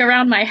 Like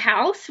around my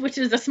house, which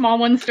is a small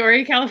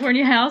one-story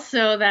California house,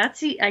 so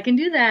I can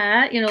do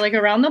that. Like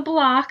around the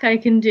block, I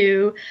can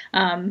do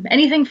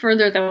anything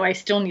further. Though I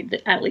still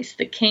need at least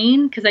the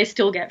cane, because I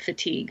still get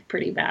fatigue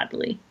pretty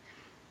badly.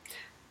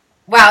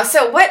 Wow.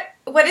 So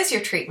what is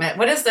your treatment?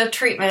 What is the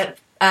treatment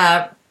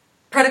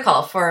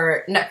protocol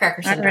for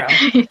Nutcracker syndrome?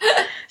 Right.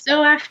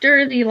 So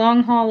after the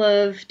long haul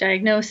of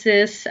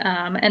diagnosis,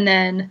 and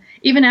then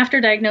even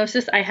after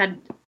diagnosis, I had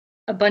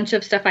a bunch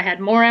of stuff. I had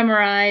more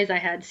MRIs, I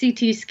had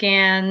CT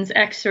scans,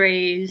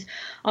 X-rays,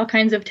 all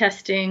kinds of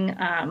testing.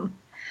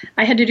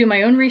 I had to do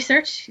my own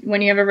research.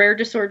 When you have a rare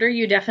disorder,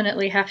 you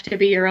definitely have to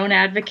be your own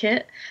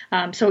advocate.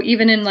 So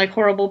even in like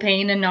horrible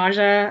pain and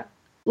nausea,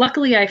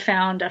 luckily I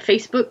found a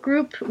Facebook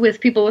group with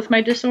people with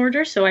my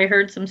disorder, so I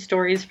heard some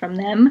stories from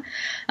them,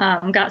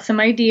 got some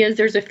ideas.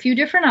 There's a few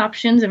different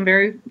options. I'm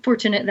very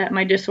fortunate that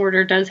my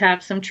disorder does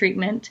have some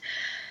treatment.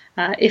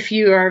 If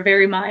you are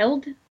very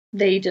mild,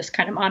 they just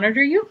kind of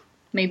monitor you,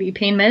 maybe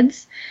pain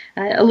meds.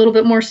 A little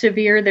bit more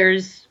severe,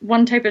 there's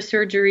one type of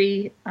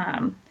surgery.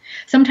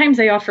 Sometimes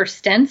they offer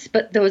stents,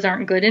 but those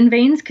aren't good in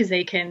veins because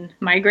they can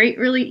migrate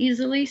really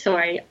easily, so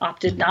I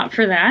opted not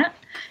for that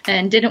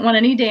and didn't want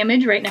any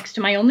damage right next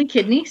to my only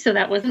kidney, so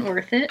that wasn't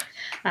worth it.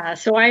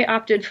 So I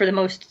opted for the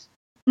most,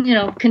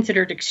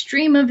 considered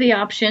extreme of the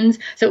options,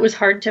 so it was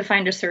hard to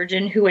find a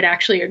surgeon who would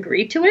actually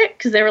agree to it,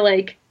 because they were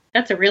like,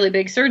 that's a really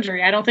big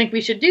surgery. I don't think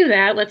we should do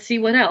that. Let's see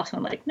what else.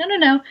 I'm like,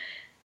 no.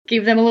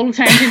 Gave them a little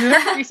time to do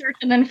their research,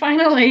 and then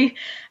finally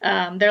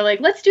they're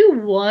like, let's do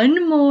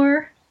one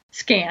more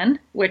scan,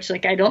 which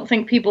I don't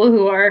think people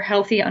who are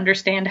healthy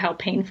understand how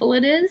painful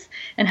it is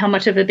and how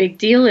much of a big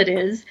deal it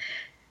is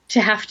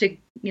to have to,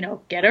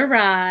 get a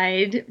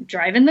ride,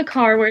 drive in the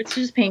car where it's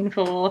just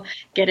painful,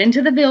 get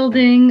into the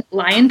building,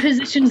 lie in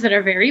positions that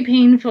are very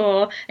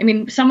painful. I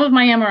mean, some of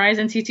my MRIs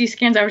and CT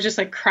scans, I was just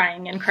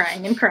crying and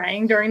crying and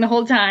crying during the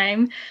whole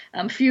time.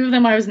 A few of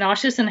them I was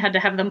nauseous and had to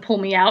have them pull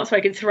me out so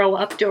I could throw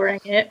up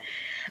during it.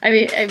 I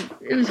mean,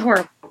 it was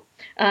horrible.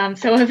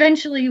 So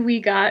eventually we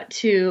got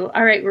to,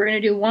 all right, we're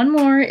going to do one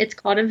more. It's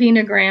called a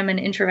venogram and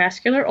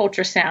intravascular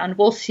ultrasound.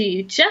 We'll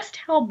see just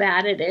how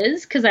bad it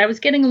is, because I was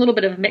getting a little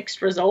bit of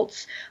mixed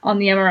results on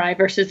the MRI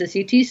versus the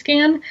CT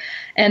scan.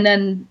 And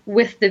then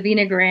with the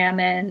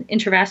venogram and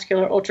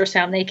intravascular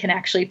ultrasound, they can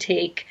actually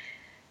take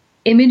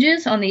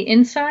images on the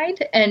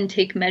inside and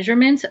take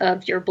measurements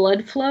of your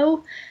blood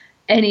flow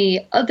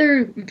any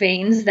other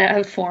veins that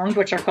have formed,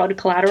 which are called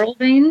collateral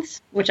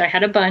veins, which I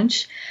had a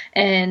bunch,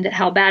 and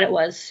how bad it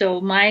was. So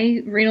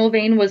my renal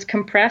vein was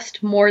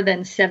compressed more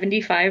than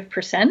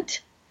 75%.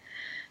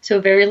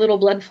 So very little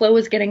blood flow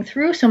was getting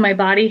through. So my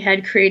body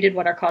had created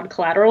what are called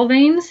collateral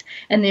veins,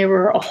 and there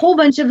were a whole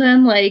bunch of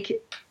them,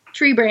 like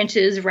tree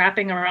branches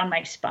wrapping around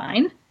my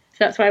spine. So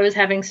that's why I was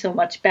having so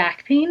much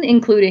back pain,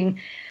 including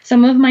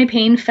some of my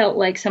pain felt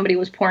like somebody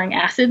was pouring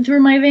acid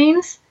through my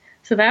veins.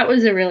 So that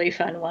was a really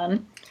fun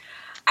one.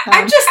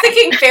 I'm just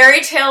thinking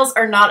fairy tales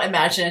are not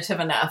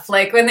imaginative enough.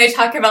 Like when they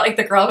talk about like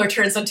the girl who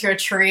turns into a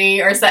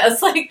tree or that,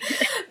 it's like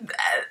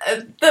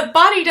the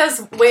body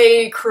does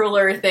way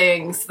crueler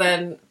things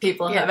than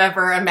people have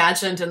ever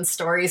imagined in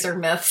stories or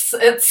myths.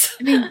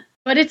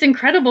 But it's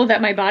incredible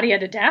that my body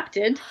had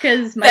adapted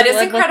because my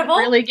blood wasn't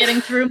really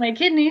getting through my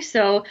kidney.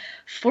 So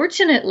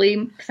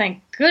fortunately,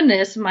 thank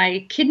goodness,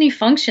 my kidney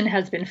function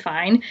has been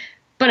fine.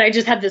 But I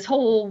just had this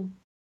whole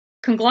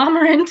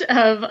conglomerate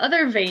of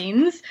other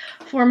veins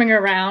forming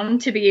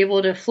around to be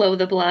able to flow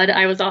the blood.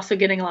 I was also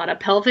getting a lot of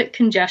pelvic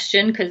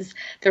congestion because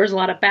there was a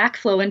lot of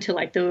backflow into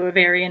like the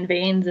ovarian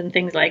veins and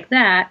things like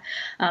that.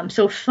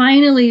 So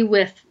finally,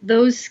 with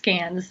those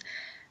scans,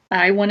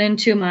 I went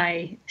into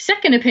my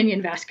second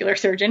opinion vascular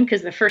surgeon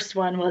because the first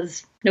one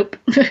was nope.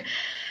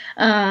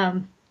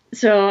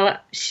 So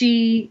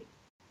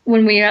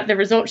when we got the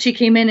results, she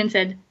came in and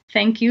said,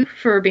 "Thank you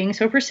for being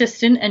so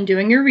persistent and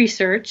doing your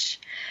research.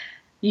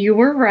 You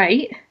were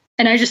right."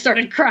 And I just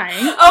started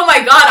crying. Oh my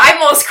God,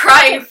 I'm almost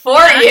crying for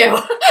you.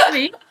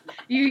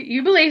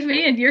 You believe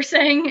me, and you're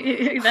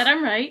saying that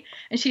I'm right.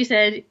 And she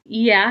said,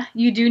 yeah,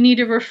 you do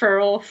need a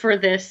referral for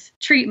this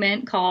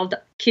treatment called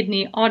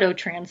kidney auto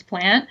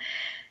transplant.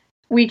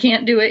 We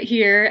can't do it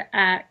here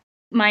at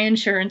my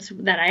insurance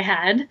that I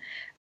had,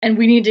 and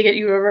we need to get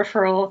you a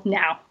referral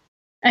now.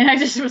 And I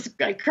just was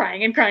like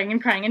crying and crying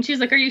and crying. And she's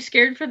like, are you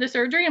scared for the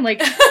surgery? I'm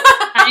like,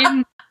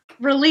 I'm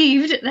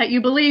relieved that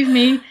you believe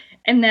me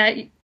and that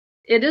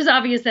it is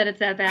obvious that it's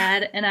that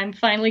bad. And I'm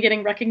finally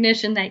getting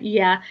recognition that,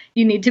 yeah,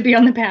 you need to be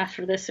on the path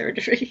for this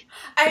surgery.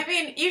 I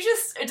mean, you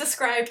just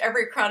described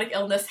every chronic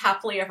illness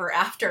happily ever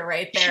after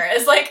right there.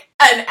 It's like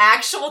an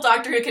actual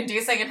doctor who can do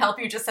something and help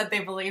you just said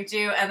they believed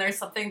you and there's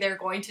something they're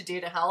going to do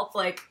to help.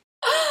 Like,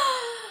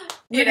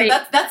 you know,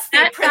 that's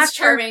the Prince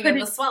Charming and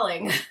the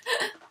swelling.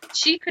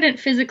 She couldn't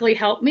physically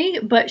help me,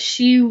 but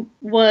she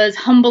was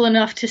humble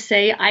enough to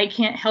say, I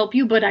can't help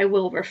you, but I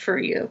will refer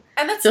you.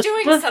 And that's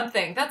doing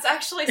something. That's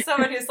actually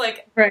someone who's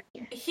like, right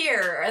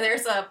here,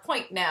 there's a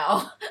point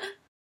now.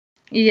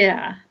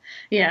 Yeah.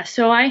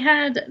 So I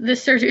had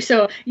this surgery.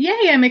 So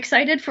yay, I'm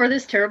excited for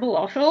this terrible,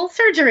 awful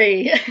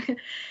surgery.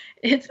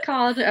 It's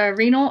called a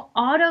renal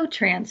auto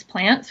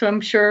transplant. So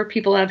I'm sure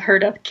people have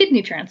heard of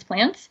kidney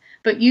transplants,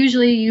 but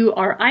usually you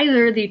are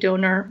either the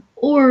donor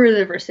or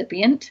the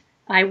recipient.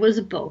 I was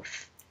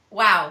both.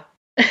 Wow.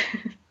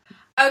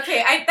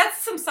 Okay,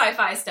 that's some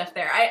sci-fi stuff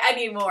there. I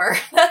need more.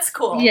 That's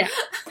cool. Yeah.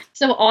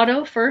 So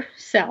auto for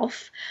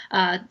self.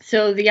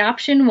 So the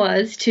option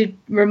was to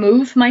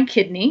remove my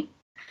kidney,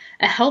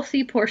 a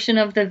healthy portion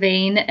of the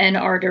vein and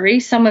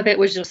artery. Some of it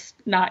was just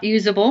not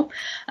usable,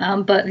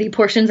 but the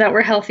portions that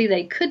were healthy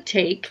they could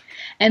take.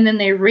 And then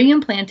they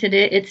reimplanted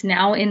it. It's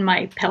now in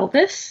my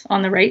pelvis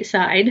on the right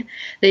side.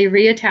 They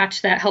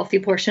reattached that healthy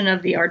portion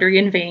of the artery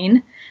and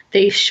vein.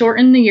 They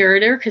shorten the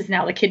ureter because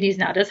now the kidney's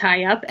not as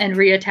high up and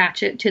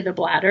reattach it to the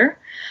bladder.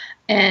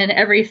 And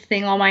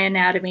everything, all my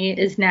anatomy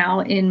is now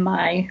in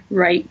my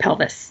right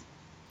pelvis.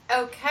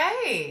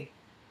 Okay.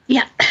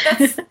 Yeah.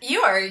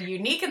 You are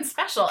unique and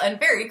special and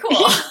very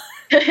cool.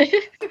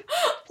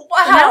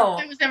 Wow.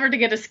 If I was ever to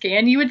get a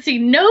scan, you would see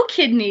no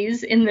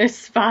kidneys in this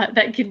spot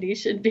that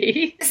kidneys should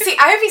be. See,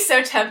 I would be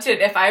so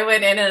tempted if I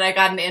went in and I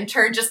got an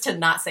intern just to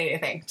not say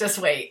anything. Just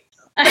wait.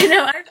 I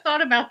know. I've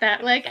thought about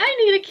that. Like, I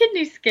need a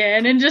kidney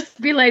scan and just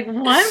be like, what?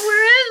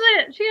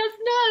 Where is it? She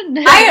has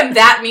none. I am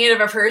that mean of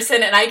a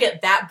person and I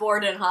get that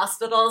bored in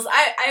hospitals.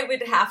 I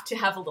would have to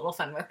have a little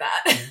fun with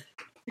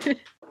that.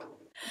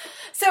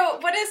 So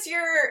what is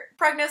your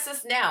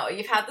prognosis now?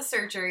 You've had the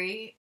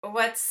surgery.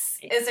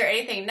 Is there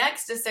anything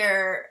next? Is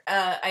there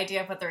an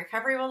idea of what the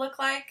recovery will look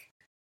like?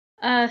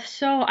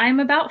 So I'm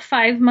about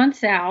 5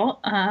 months out.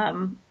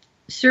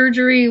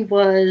 Surgery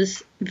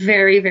was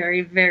very,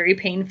 very, very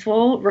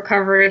painful.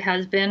 Recovery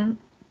has been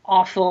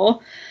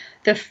awful.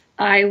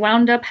 I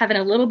wound up having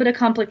a little bit of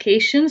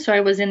complications, so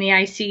I was in the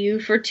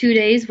ICU for 2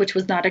 days, which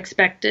was not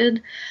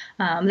expected.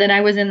 Then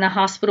I was in the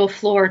hospital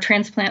floor,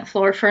 transplant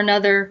floor, for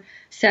another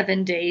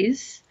 7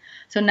 days,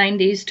 so 9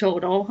 days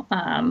total.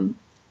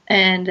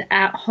 And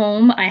at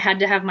home, I had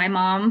to have my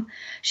mom.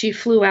 She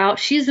flew out.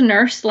 She's a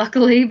nurse,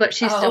 luckily, but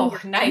she's still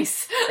working.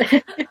 Nice.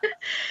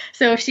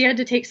 So she had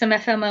to take some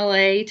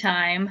FMLA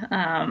time,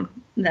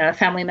 the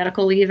Family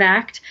Medical Leave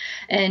Act,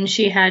 and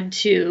she had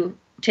to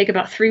take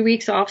about 3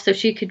 weeks off so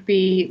she could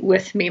be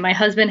with me. My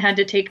husband had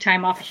to take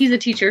time off. He's a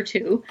teacher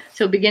too.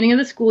 So beginning of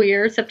the school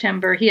year,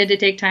 September, he had to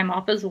take time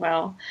off as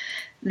well.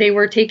 they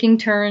were taking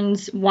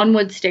turns. One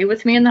would stay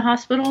with me in the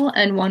hospital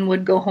and one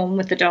would go home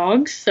with the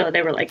dogs. So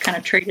they were like kind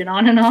of traded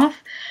on and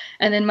off.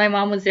 And then my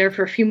mom was there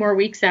for a few more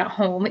weeks at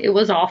home. It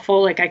was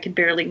awful. Like I could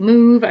barely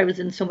move. I was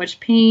in so much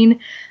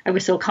pain. I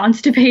was so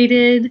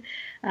constipated.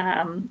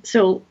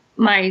 So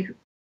my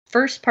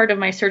first part of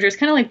my surgery is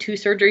kind of like two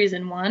surgeries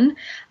in one.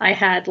 I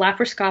had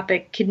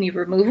laparoscopic kidney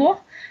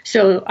removal.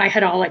 So I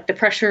had all like the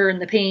pressure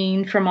and the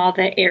pain from all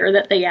the air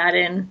that they add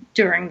in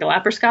during the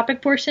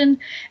laparoscopic portion.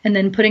 And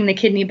then putting the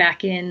kidney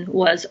back in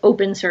was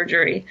open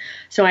surgery.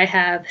 So I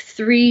have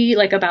 3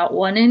 like about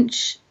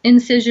 1-inch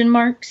incision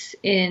marks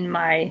in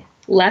my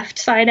left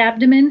side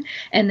abdomen,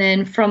 and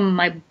then from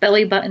my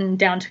belly button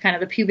down to kind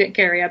of the pubic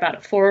area, about a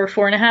 4 or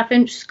 4.5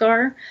 inch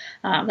scar.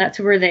 That's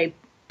where they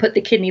put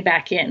the kidney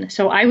back in.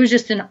 So I was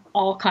just in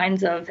all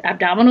kinds of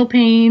abdominal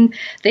pain.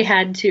 They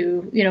had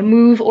to,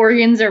 move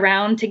organs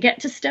around to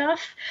get to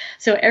stuff.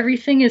 So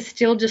everything is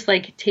still just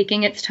like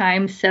taking its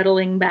time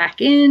settling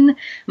back in.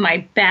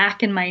 My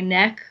back and my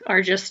neck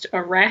are just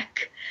a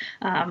wreck.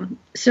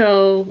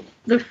 So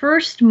the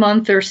first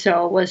month or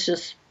so was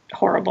just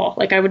horrible.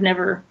 Like I would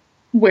never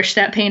wish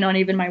that pain on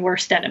even my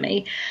worst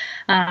enemy.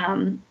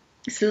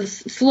 So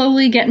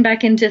slowly getting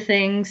back into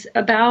things.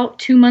 About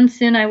 2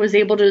 months in, I was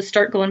able to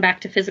start going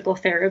back to physical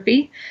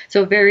therapy.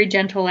 So very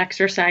gentle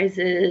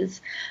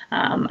exercises.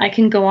 I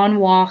can go on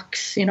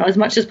walks, as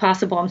much as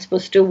possible. I'm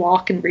supposed to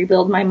walk and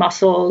rebuild my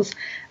muscles.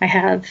 I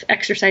have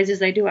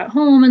exercises I do at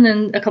home, and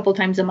then a couple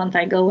times a month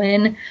I go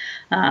in.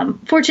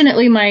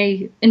 Fortunately,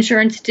 my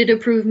insurance did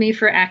approve me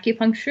for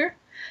acupuncture.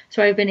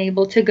 So I've been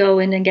able to go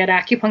in and get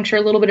acupuncture,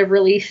 a little bit of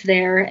relief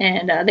there,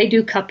 and they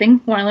do cupping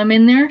while I'm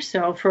in there.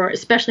 So for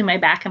especially my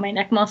back and my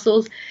neck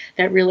muscles,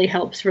 that really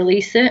helps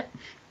release it.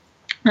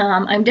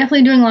 I'm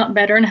definitely doing a lot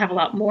better and have a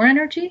lot more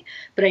energy,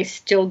 but I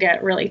still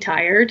get really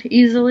tired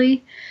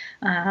easily.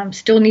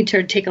 Still need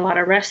to take a lot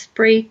of rest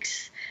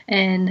breaks.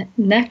 And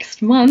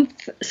next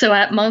month, so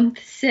at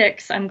month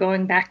 6, I'm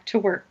going back to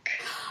work.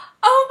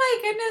 Oh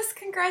my goodness,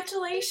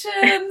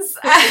 congratulations.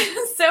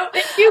 So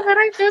thank you, but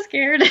I'm so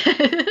scared. I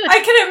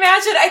can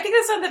imagine. I think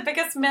that's one of the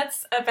biggest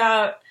myths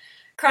about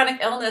chronic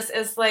illness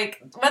is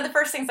like, one of the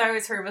first things I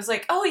always heard was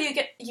like, oh, you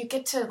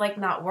get to like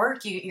not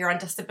work, you're on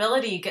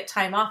disability, you get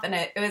time off. And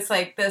it was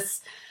like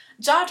this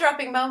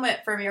jaw-dropping moment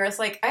for me where it's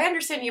like, I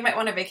understand you might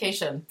want a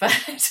vacation,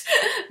 but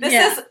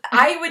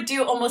I would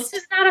do almost...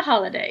 This is not a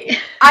holiday.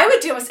 I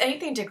would do almost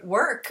anything to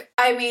work.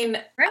 I mean,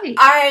 right.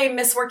 I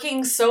miss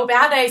working so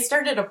bad I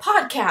started a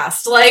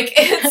podcast. Like,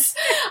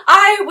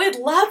 I would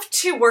love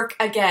to work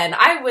again.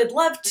 I would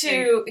love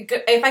to,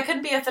 if I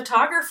couldn't be a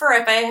photographer,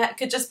 if I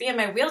could just be in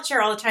my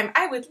wheelchair all the time,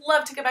 I would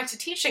love to go back to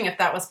teaching if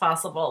that was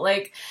possible.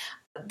 Like,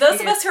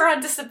 those of us who are on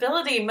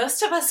disability,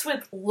 most of us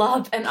would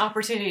love an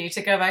opportunity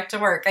to go back to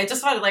work. I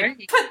just want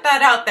to put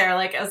that out there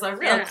as a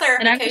real clarification.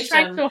 And I was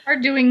trying so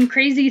hard doing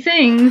crazy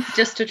things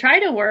just to try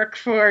to work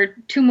for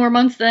 2 more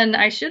months than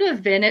I should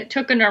have been. It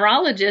took a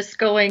neurologist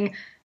going,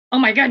 oh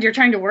my God, you're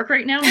trying to work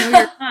right now? No, you're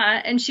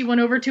not. And she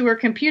went over to her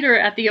computer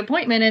at the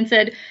appointment and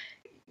said,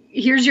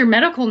 here's your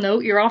medical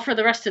note. You're off for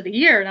the rest of the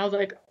year. And I was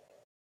like,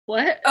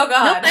 what? Oh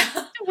God. No, I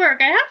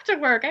have to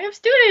work. I have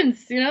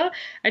students,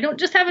 I don't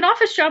just have an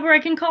office job where I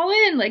can call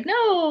in. Like,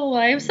 no,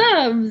 I have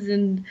subs.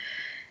 And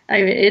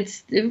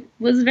it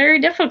was very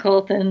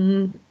difficult,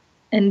 and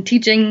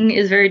teaching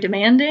is very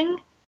demanding,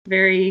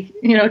 very,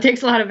 it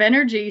takes a lot of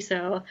energy.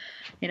 So,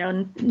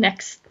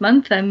 next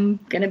month I'm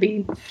going to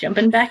be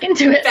jumping back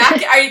into it.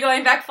 Are you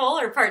going back full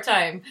or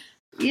part-time?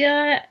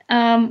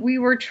 Yeah, we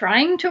were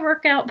trying to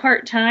work out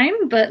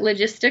part-time, but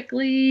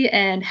logistically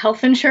and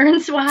health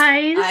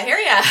insurance-wise, I hear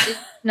ya. It's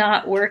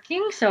not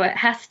working, so it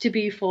has to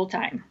be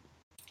full-time.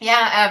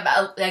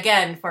 Yeah,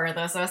 again, for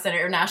those of us in our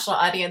international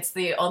audience,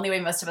 the only way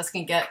most of us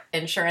can get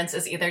insurance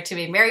is either to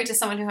be married to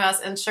someone who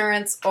has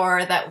insurance,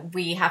 or that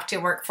we have to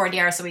work 40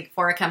 hours a week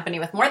for a company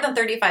with more than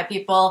 35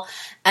 people,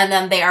 and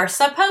then they are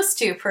supposed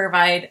to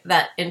provide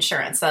that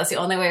insurance. That's the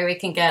only way we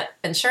can get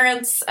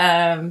insurance.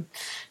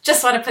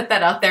 Just want to put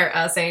that out there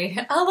as a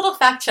little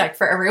fact check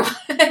for everyone.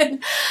 Right.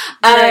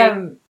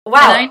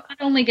 Wow. And I not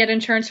only get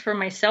insurance for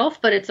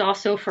myself, but it's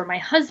also for my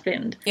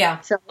husband. Yeah.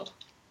 So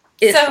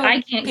if I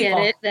can't get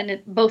it,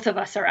 then both of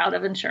us are out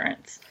of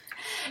insurance.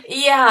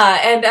 Yeah,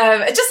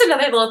 and just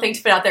another little thing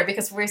to put out there,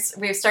 because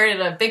we've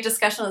started a big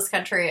discussion in this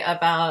country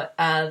about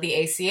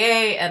the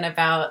ACA and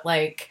about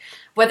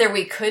whether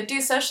we could do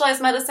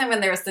socialized medicine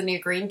when there was the new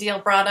Green Deal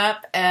brought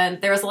up,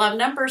 and there was a lot of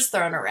numbers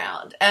thrown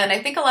around. And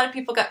I think a lot of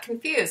people got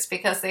confused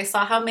because they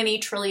saw how many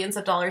trillions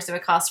of dollars it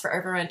would cost for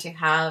everyone to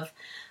have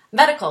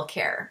medical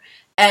care.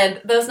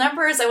 And those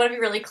numbers, I want to be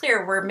really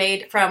clear, were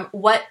made from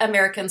what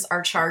Americans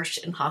are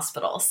charged in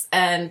hospitals.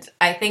 And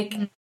I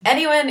think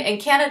anyone in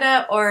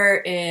Canada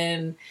or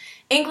in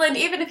England,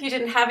 even if you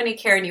didn't have any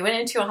care and you went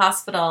into a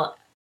hospital,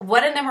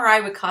 what an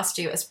MRI would cost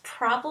you is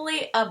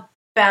probably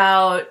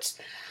about,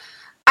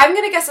 I'm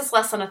going to guess it's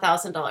less than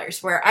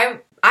 $1,000, where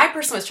I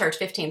personally was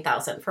charged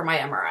 $15,000 for my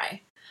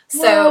MRI.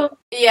 So,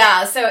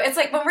 yeah, so it's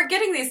like when we're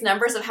getting these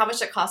numbers of how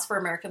much it costs for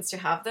Americans to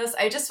have this,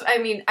 I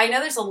mean, I know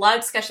there's a lot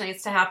of discussion that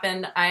needs to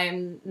happen.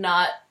 I'm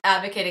not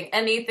advocating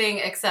anything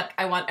except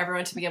I want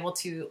everyone to be able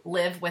to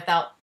live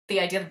without the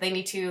idea that they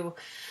need to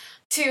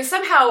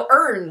somehow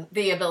earn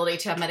the ability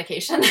to have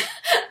medication.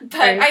 But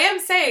right. I am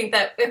saying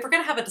that if we're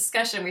going to have a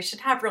discussion, we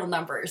should have real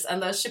numbers,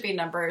 and those should be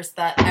numbers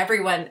that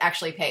everyone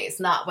actually pays,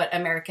 not what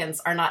Americans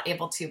are not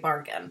able to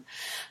bargain.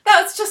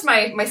 That's just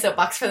my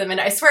soapbox for the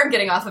minute. I swear I'm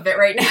getting off of it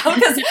right now,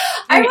 because right.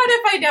 I want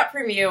to find out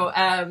from you.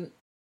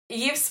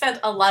 You've spent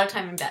a lot of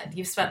time in bed.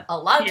 You've spent a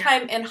lot of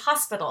time in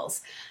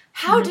hospitals.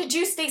 How did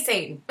you stay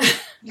sane?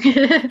 Give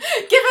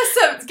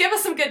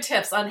us some good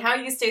tips on how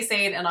you stay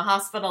sane in a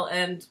hospital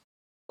and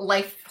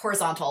life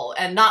horizontal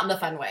and not in the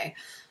fun way.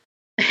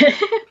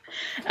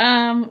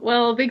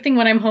 Well, a big thing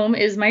when I'm home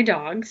is my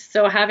dogs.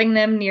 So having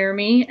them near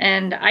me,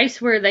 and I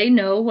swear they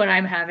know when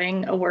I'm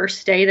having a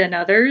worse day than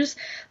others.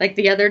 Like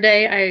the other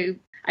day,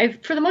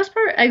 I've for the most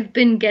part, I've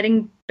been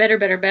getting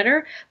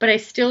better, but I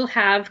still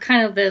have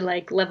kind of the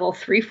like level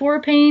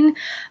 3-4 pain.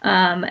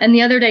 And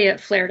the other day it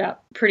flared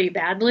up pretty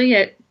badly.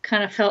 It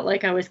kind of felt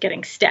like I was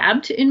getting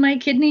stabbed in my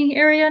kidney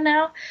area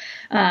now.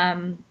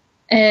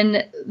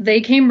 And they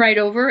came right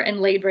over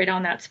and laid right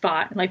on that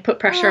spot, like put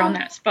pressure on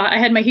that spot. I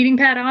had my heating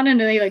pad on and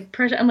they like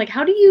pressure. I'm like,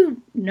 how do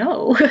you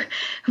know?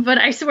 But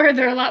I swear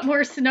they're a lot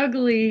more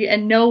snuggly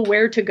and know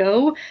where to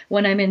go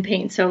when I'm in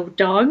pain. So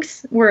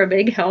dogs were a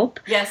big help.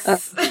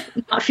 Yes.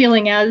 Not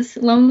feeling as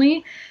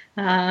lonely.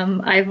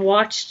 I've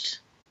watched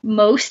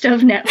most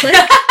of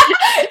Netflix.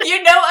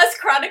 You know us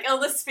chronic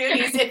illness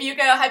spoonies. If you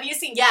go, have you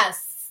seen?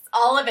 Yes,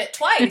 all of it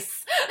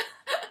twice.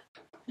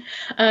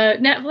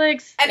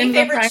 Netflix. Any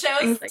favorite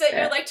shows that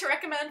you would like to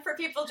recommend for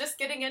people just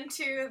getting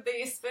into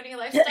the spoonie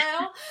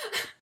lifestyle?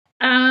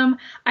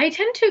 I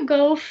tend to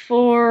go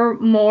for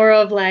more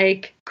of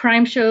like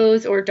crime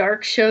shows or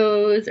dark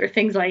shows or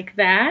things like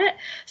that.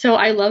 So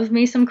I love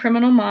me some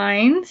Criminal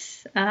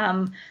Minds.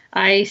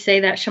 I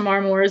say that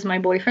Shamar Moore is my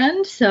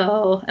boyfriend,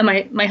 so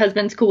and my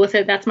husband's cool with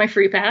it. That's my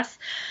free pass.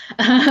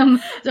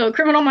 So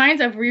Criminal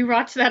Minds, I've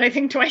rewatched that I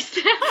think twice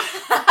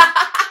now.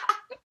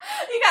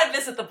 You gotta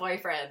visit the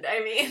boyfriend.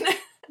 I mean,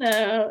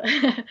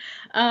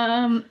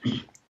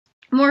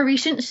 more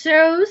recent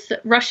shows.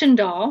 Russian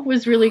Doll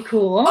was really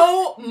cool.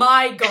 Oh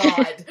my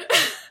god!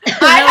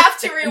 I have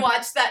to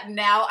rewatch that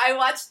now. I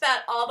watched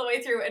that all the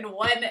way through in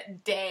one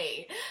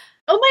day.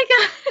 Oh my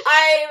god!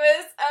 I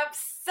was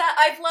upset.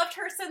 I've loved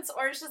her since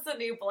Orange is the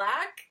New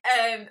Black,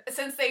 and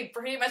since they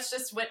pretty much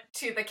just went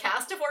to the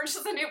cast of Orange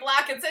is the New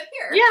Black and said,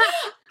 here,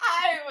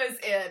 I was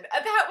in.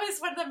 That was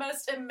one of the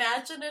most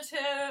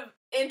imaginative,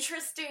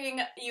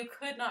 interesting, you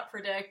could not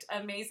predict,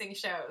 amazing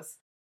shows.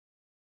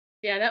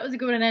 Yeah, that was a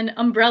good one. And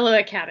Umbrella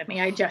Academy,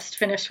 I just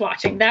finished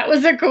watching. That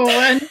was a cool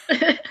one.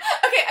 Okay,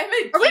 I'm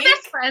a geek. Are we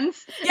best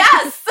friends?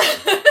 Yes!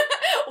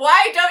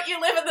 Why don't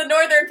you live in the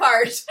northern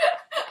part?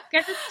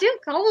 Because it's too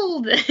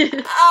cold.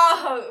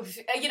 Oh,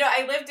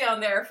 I lived down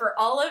there for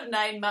all of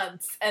 9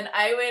 months, and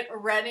I went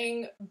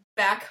running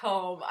back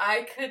home.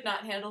 I could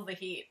not handle the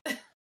heat.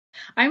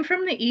 I'm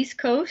from the East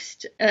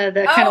Coast, kind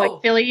of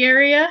like Philly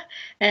area,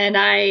 and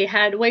I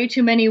had way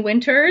too many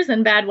winters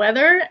and bad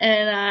weather,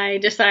 and I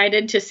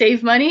decided to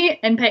save money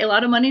and pay a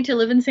lot of money to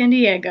live in San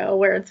Diego,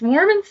 where it's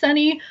warm and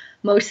sunny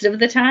most of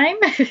the time.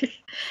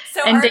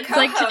 So and days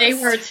like today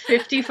where it's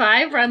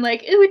 55, where I'm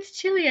like, ooh, it's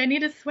chilly, I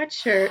need a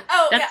sweatshirt.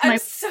 Oh, I'm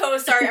so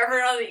sorry,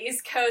 everyone on the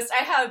East Coast.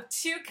 I have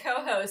 2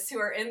 co-hosts who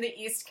are in the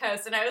East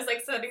Coast, and I was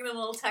like sending them a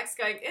little text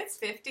going, it's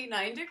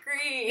 59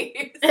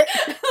 degrees.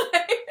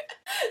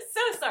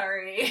 So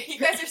sorry. You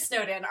guys are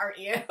snowed in, aren't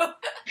you?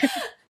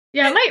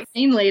 Yeah, it might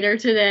rain later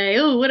today.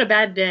 Oh, what a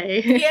bad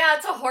day. Yeah,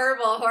 it's a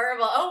horrible.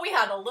 Oh, we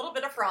had a little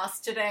bit of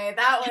frost today.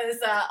 That was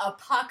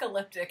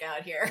apocalyptic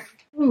out here.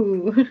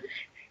 Ooh.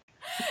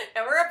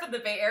 And we're up in the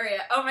Bay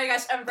Area. Oh my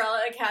gosh,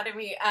 Umbrella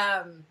Academy.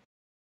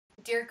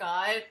 Dear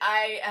God,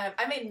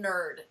 I'm a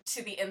nerd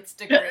to the nth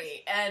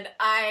degree, and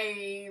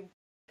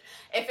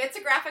if it's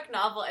a graphic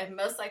novel, I've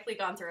most likely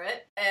gone through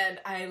it, and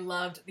I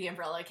loved the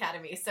Umbrella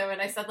Academy. So when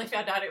I suddenly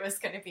found out it was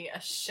going to be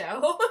a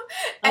show,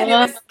 and it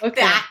was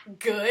that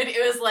good,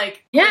 it was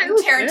like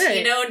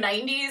Tarantino good.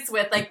 90s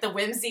with like the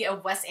whimsy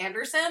of Wes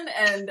Anderson,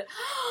 and that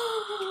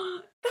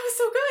was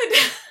so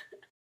good.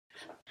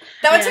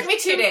 That one took me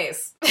 2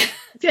 days.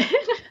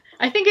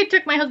 I think it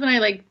took my husband and I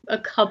like a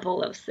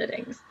couple of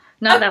sittings.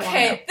 Not that long.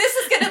 Okay, this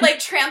is going to like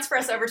transfer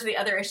us over to the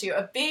other issue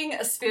of being a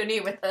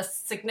spoonie with a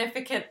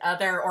significant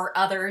other or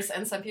others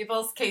in some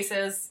people's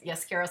cases.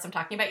 Yes, Kiros, I'm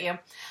talking about you.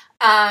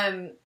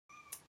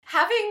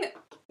 Having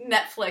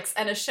Netflix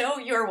and a show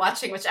you're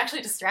watching, which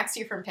actually distracts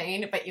you from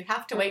pain, but you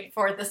have to wait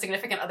for the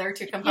significant other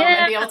to come home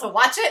and be able to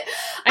watch it.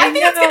 I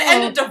think it's going to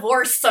end in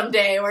divorce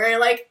someday, where you're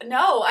like,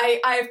 no,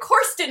 I of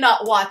course did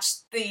not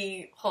watch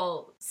the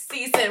whole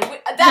season.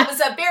 That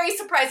was a very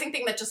surprising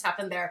thing that just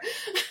happened there.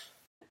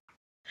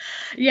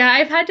 Yeah,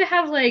 I've had to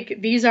have, like,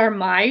 these are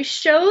my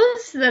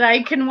shows that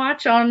I can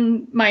watch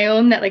on my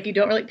own that, like, you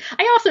don't really...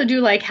 I also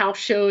do, like, house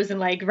shows and,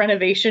 like,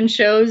 renovation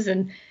shows,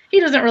 and he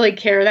doesn't really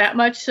care that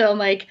much, so I'm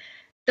like,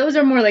 those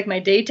are more like my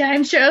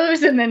daytime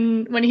shows. And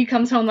then when he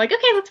comes home, like,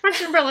 okay, let's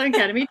watch Umbrella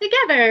Academy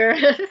together.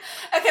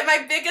 Okay,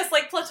 my biggest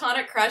like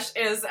platonic crush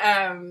is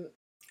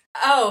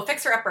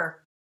Fixer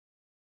Upper.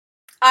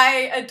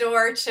 I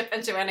adore Chip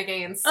and Joanna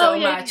Gaines so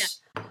much.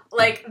 Yeah.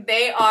 Like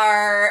they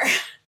are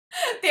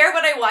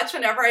what I watch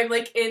whenever I'm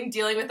like in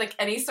dealing with like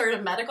any sort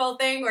of medical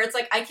thing where it's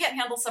like I can't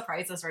handle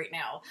surprises right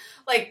now.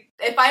 Like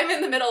if I'm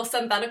in the middle of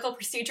some medical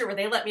procedure where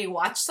they let me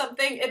watch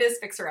something, it is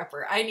Fixer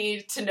Upper. I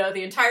need to know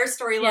the entire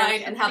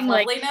storyline and have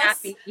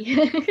loveliness.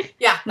 Like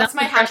yeah, that's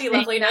my happy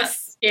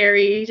loveliness.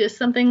 Scary, just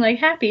something like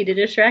happy to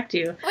distract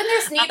you. When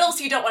there's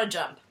needles, you don't want to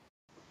jump.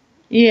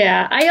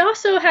 Yeah, I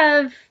also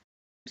have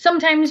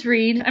sometimes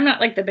read. I'm not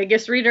like the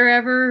biggest reader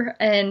ever,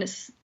 and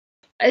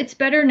it's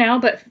better now,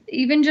 but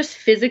even just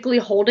physically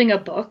holding a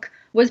book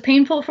was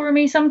painful for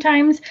me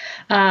sometimes.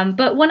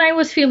 But when I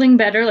was feeling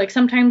better, like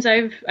sometimes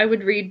I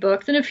would read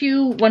books, and a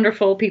few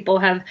wonderful people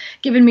have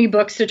given me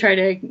books to try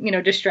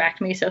to,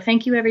 distract me. So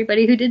thank you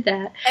everybody who did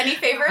that. Any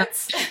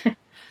favorites?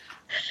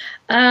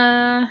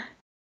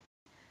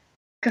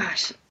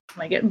 Gosh.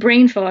 I get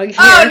brain fog here.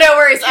 Oh, no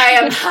worries. I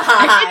am.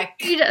 I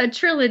did read a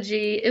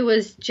trilogy. It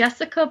was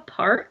Jessica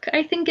Park,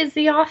 I think, is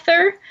the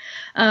author.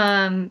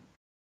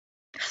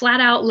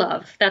 Flat Out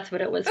Love. That's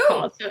what it was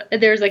called. So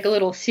there's like a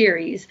little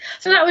series.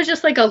 So that was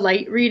just like a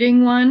light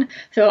reading one.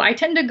 So I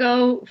tend to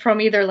go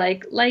from either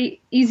like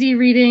light, easy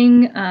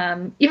reading,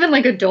 even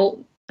like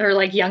adult or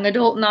like young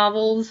adult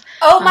novels.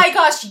 Oh my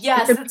gosh,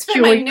 yes. That's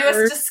been my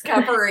newest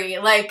discovery.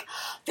 Like,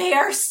 they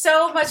are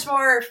so much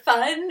more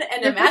fun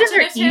and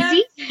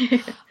imaginative.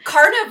 Easy.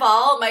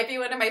 Carnival might be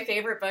one of my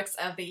favorite books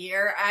of the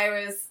year.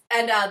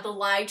 The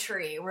Lie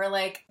Tree, where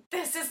like,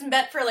 this is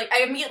meant for like,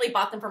 I immediately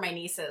bought them for my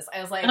nieces.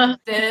 I was like,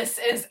 this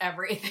is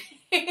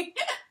everything.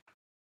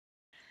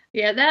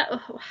 Yeah,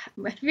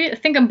 I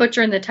think I'm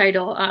butchering the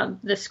title.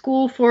 The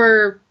School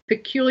for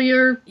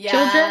Peculiar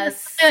Children.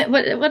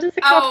 What is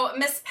it called? Oh,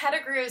 Miss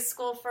Pettigrew's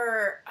School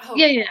for. Oh.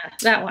 Yeah,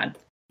 that one.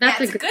 That's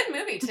a good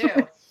movie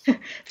too.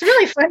 It's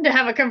really fun to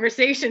have a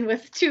conversation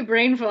with two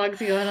brain fogs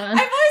going on. I'm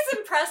always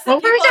impressed that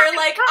people are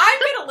like, I'm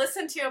going to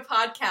listen to a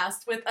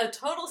podcast with a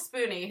total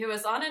spoonie who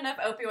is on enough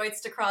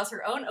opioids to cause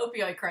her own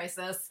opioid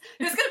crisis,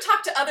 who's going to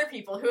talk to other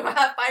people who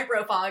have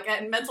fibrofog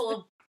and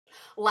mental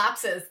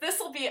lapses. This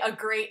will be a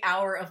great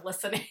hour of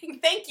listening.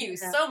 Thank you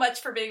so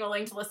much for being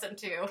willing to listen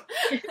to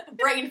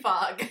Brain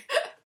Fog.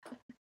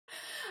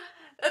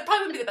 That'd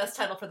probably be the best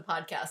title for the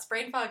podcast.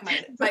 Brain Fog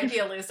might be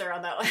a loser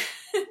on that one.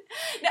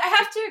 No, I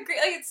have to agree.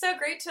 Like, it's so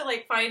great to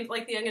like find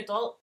like the young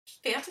adult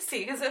fantasy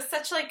because it's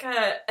such like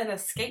an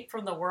escape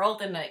from the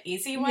world and an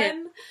easy one.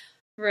 Yeah.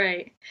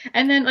 Right.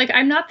 And then like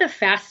I'm not the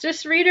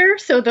fastest reader,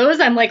 so those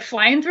I'm like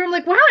flying through. I'm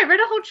like, wow, I read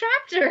a whole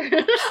chapter.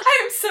 I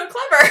am so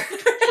clever.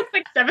 It's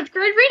like 7th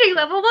grade reading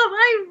level. Well,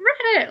 I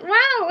read it.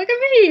 Wow, look at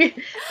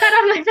me. Pat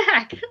on my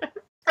back.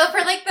 Well,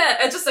 for like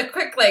just a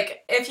quick,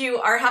 like, if you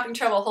are having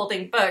trouble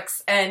holding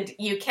books and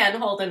you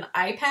can hold an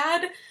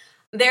iPad,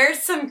 there's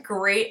some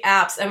great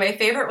apps, and my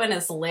favorite one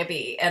is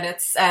Libby, and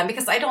it's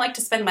because I don't like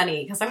to spend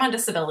money because I'm on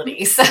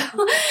disability, so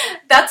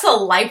that's a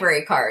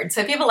library card.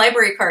 So if you have a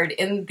library card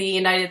in the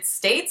United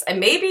States, and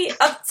maybe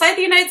outside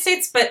the United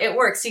States, but it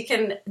works, you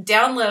can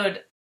download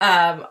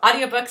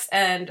audiobooks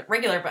and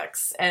regular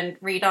books and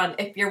read on,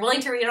 if you're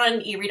willing to read on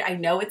an e-read. I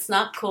know it's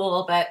not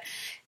cool, but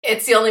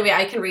it's the only way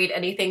I can read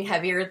anything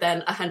heavier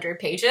than 100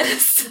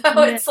 pages. So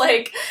it's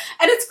like,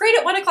 and it's great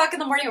at 1:00 in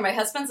the morning when my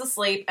husband's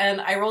asleep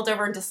and I rolled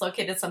over and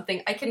dislocated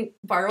something. I can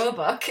borrow a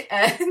book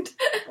and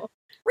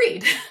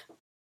read.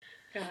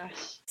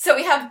 Gosh. So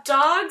we have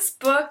dogs,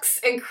 books,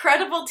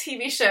 incredible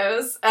TV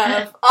shows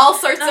of all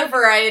sorts of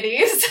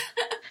varieties.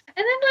 And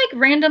then like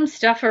random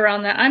stuff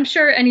around that. I'm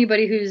sure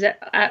anybody who's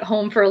at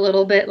home for a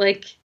little bit,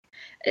 like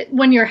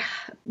when your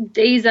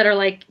days that are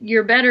like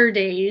your better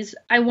days,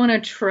 I want to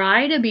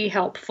try to be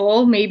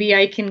helpful. Maybe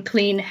I can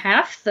clean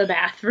half the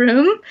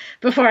bathroom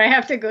before I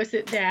have to go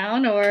sit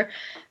down, or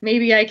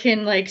maybe I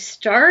can like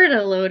start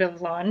a load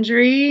of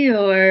laundry,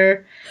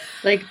 or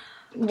like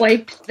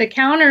wipe the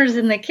counters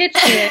in the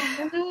kitchen.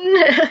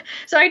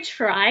 So I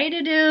try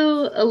to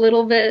do a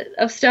little bit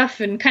of stuff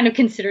and kind of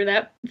consider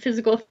that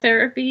physical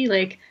therapy.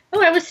 Like,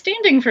 oh, I was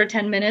standing for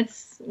 10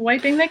 minutes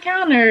wiping the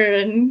counter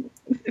and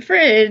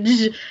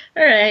fridge.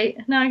 All right,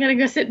 now I gotta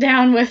go sit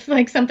down with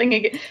like something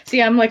again.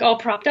 See, I'm like all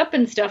propped up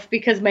and stuff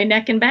because my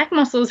neck and back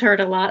muscles hurt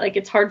a lot. Like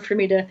it's hard for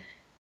me to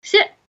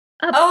sit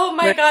up. Oh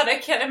my God, I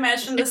can't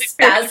imagine the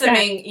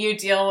spasming you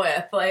deal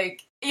with.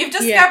 Like, you've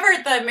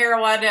discovered the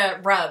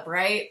marijuana rub,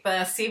 right?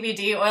 The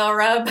CBD oil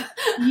rub?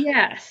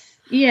 Yes.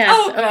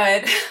 Oh,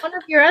 good. One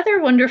of your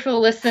other wonderful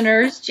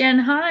listeners, Jen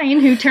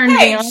Hine, who turned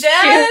me on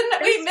Jen, to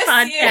we miss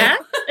podcast.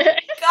 You.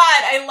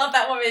 God, I love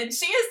that woman.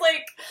 She is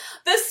like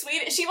the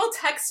sweetest. She will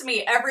text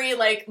me every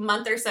like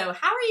month or so.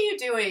 How are you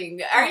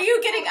doing? Are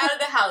you getting out of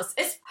the house?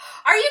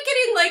 Are you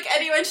getting like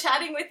anyone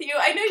chatting with you?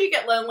 I know you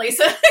get lonely,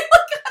 so God,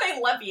 I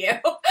love you.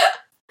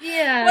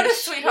 Yeah, What a she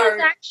sweetheart.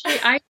 was actually,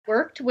 I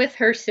worked with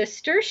her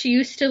sister. She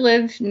used to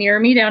live near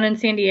me down in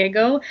San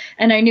Diego,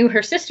 and I knew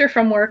her sister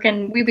from work,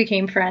 and we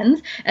became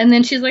friends. And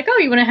then she's like, "Oh,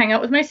 you want to hang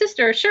out with my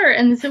sister?" Sure.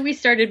 And so we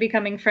started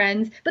becoming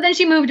friends. But then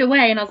she moved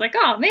away, and I was like,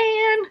 "Oh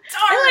man,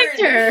 I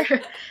liked her."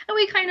 And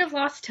we kind of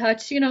lost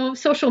touch,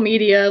 social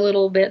media a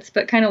little bits,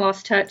 but kind of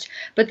lost touch.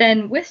 But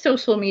then with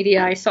social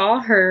media, I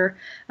saw her,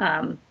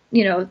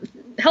 you know,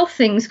 health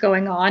things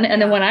going on.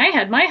 And then when I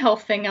had my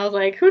health thing, I was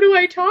like, who do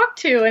I talk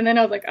to? And then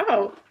I was like,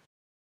 oh,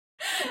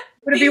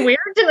 would it be weird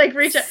to like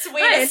reach out?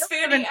 Sweetest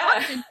Spoonie.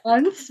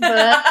 Once, but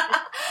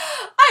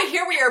I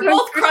hear we are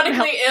both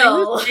chronically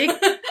ill.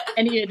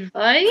 Any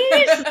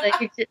advice?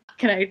 Like,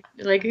 can I,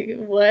 like,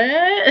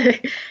 what?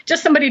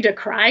 Just somebody to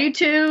cry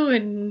to.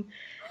 And,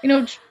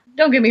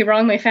 don't get me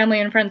wrong, my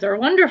family and friends are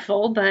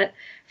wonderful, but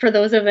for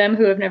those of them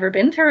who have never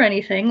been through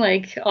anything,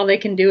 like, all they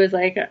can do is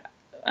like,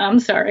 I'm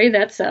sorry,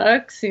 that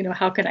sucks.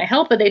 How can I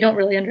help? But they don't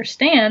really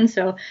understand.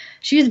 So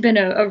she's been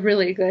a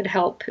really good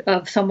help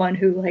of someone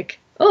who, like,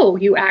 oh,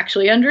 you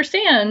actually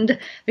understand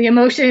the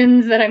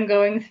emotions that I'm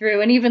going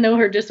through. And even though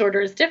her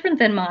disorder is different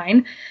than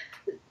mine,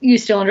 you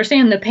still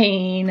understand the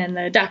pain and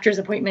the doctor's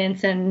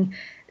appointments and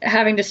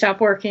having to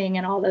stop working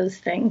and all those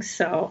things.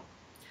 So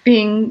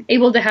being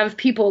able to have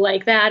people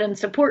like that and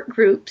support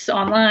groups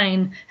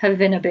online have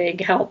been a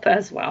big help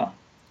as well.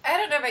 I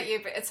don't know about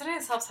you, but it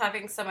sometimes helps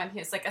having someone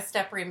who's like a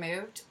step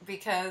removed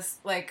because,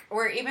 like,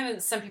 or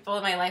even some people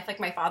in my life, like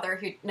my father,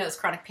 who knows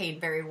chronic pain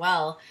very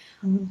well.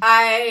 Mm-hmm.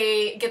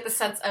 I get the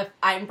sense of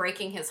I'm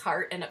breaking his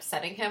heart and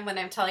upsetting him when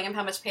I'm telling him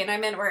how much pain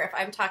I'm in, or if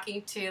I'm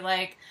talking to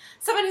like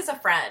someone who's a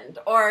friend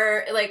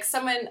or like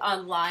someone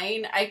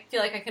online, I feel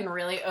like I can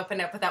really open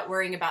up without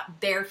worrying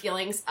about their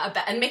feelings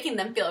about, and making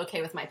them feel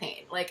okay with my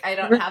pain. Like I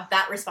don't have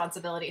that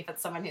responsibility if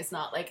it's someone who's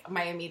not like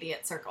my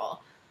immediate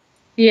circle.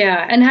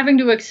 Yeah, and having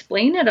to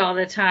explain it all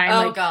the time.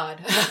 Oh, like, God.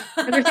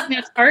 Everything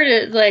that's hard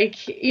is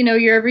like,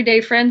 your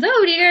everyday friends,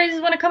 oh, do you guys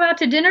want to come out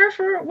to dinner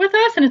with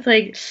us? And it's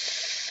like,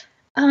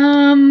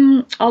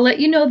 I'll let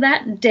you know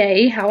that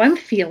day how I'm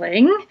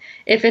feeling.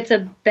 If it's a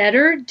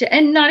better day,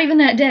 and not even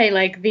that day,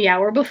 like the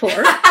hour before.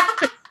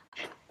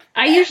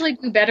 I usually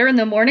do better in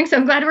the morning, so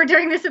I'm glad we're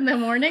doing this in the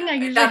morning. I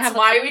usually That's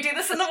why we do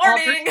this in the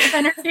morning.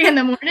 Energy in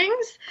the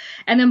mornings,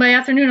 and then by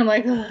afternoon, I'm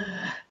like,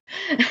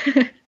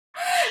 ugh.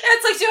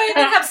 It's like, do I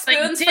even have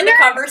spoons like for the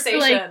conversation?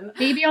 Like,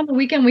 maybe on the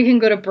weekend we can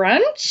go to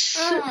brunch.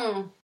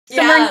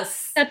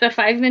 Yes. That's a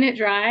 5-minute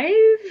drive,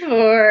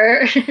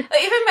 or even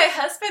my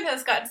husband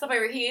has gotten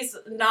somewhere where he's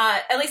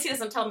not, at least he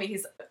doesn't tell me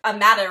he's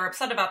mad or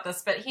upset about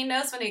this, but he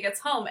knows when he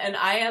gets home and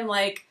I am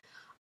like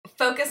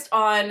focused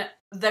on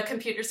the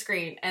computer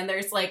screen and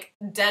there's like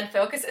dead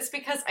focus. It's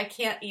because I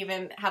can't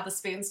even have the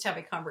spoons to have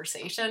a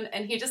conversation.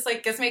 And he just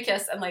like gives me a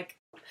kiss and like,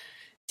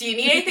 do you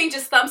need anything?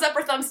 Just thumbs up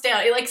or thumbs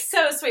down. You're like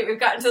so sweet. We've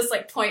gotten to this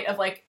like point of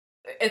like,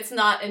 it's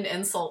not an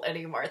insult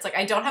anymore. It's like,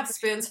 I don't have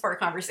spoons for a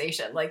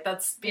conversation. Like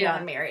that's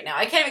beyond me right now.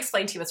 I can't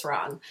explain to you what's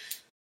wrong.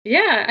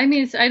 Yeah, I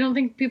mean, I don't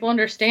think people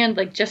understand,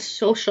 like, just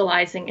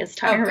socializing is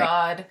tiring. Oh,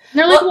 God. And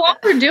they're like, well, all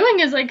we're doing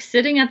is, like,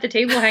 sitting at the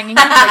table hanging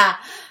out. Like,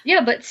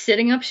 yeah, but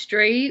sitting up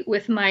straight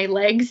with my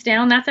legs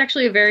down, that's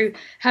actually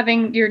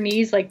having your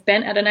knees, like,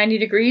 bent at a 90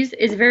 degrees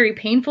is very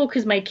painful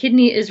because my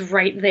kidney is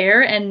right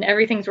there and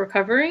everything's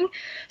recovering.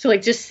 So,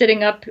 like, just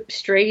sitting up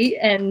straight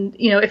and,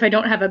 if I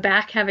don't have a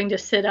back, having to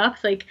sit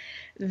up, like,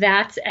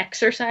 that's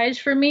exercise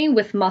for me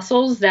with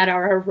muscles that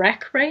are a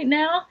wreck right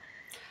now.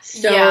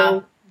 So...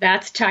 yeah.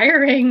 That's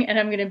tiring and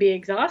I'm going to be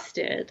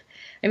exhausted.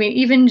 I mean,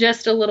 even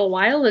just a little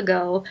while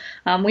ago,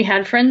 we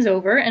had friends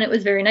over and it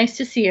was very nice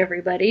to see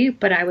everybody,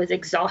 but I was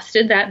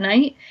exhausted that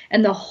night.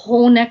 And the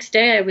whole next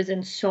day I was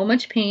in so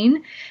much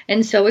pain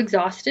and so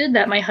exhausted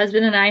that my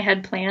husband and I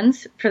had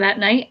plans for that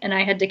night and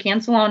I had to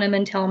cancel on him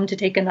and tell him to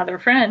take another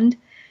friend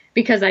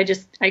because I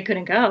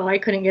couldn't go. I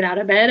couldn't get out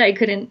of bed.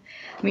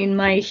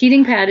 My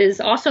heating pad is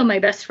also my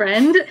best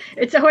friend.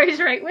 It's always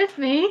right with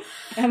me.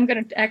 I'm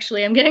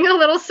getting a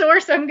little sore,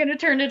 so I'm going to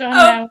turn it on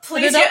now.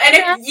 Please do. And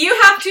if you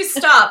have to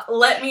stop,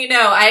 let me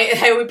know.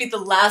 I would be the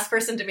last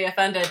person to be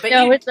offended. But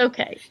no, it's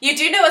okay. You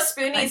do know a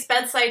Spoonie's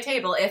bedside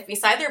table. If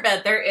beside their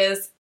bed there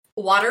is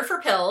water for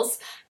pills,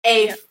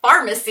 a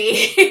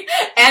pharmacy,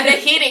 and a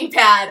heating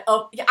pad.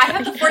 Oh, I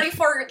have the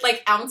 44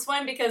 ounce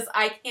one because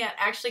I can't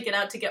actually get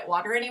out to get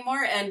water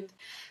anymore, and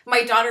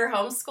my daughter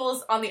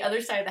homeschools on the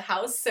other side of the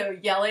house, so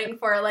yelling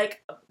for I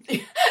feel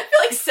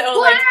like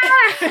so right,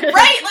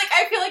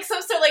 I feel like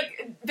some sort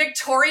of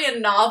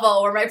Victorian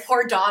novel where my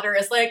poor daughter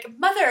is like,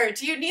 "Mother,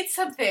 do you need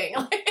something?"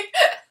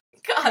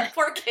 God,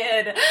 poor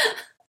kid.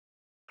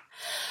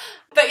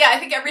 But yeah, I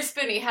think every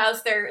Spoonie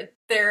has their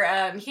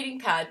heating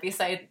pad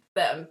beside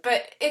them.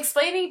 But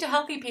explaining to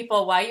healthy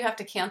people why you have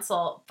to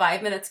cancel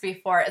 5 minutes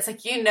before, it's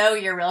like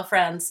your real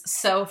friends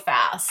so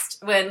fast.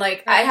 When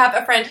I have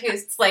a friend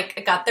who's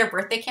got their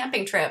birthday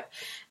camping trip,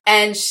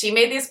 and she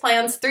made these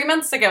plans 3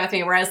 months ago with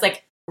me, where I was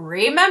like,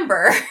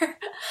 remember,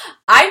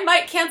 I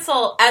might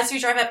cancel as you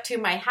drive up to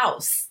my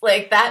house.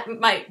 That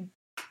might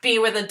be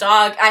with a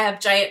dog. I have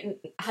giant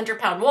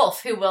 100-pound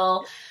wolf who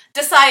will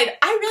decide,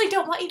 I really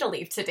don't want you to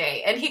leave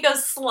today. And he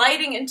goes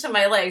sliding into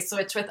my legs,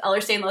 which with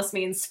Ehlers-Danlos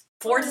means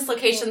 4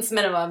 dislocations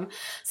minimum.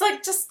 So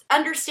like, just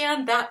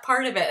understand that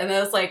part of it. And I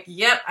was like,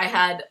 yep,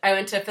 I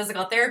went to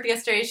physical therapy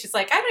yesterday. She's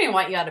like, I don't even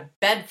want you out of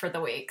bed for the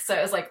week. So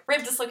it was like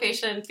rib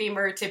dislocation,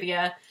 femur,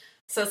 tibia.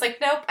 So it's like,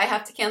 nope, I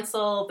have to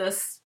cancel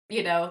this,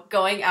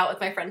 going out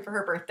with my friend for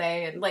her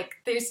birthday. And like,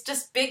 there's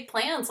just big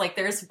plans. Like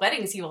there's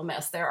weddings you will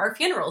miss. There are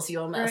funerals you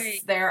will miss.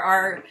 Right. There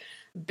are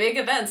big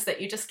events that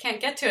you just can't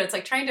get to. It's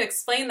like trying to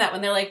explain that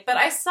when they're like, but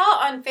I saw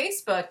on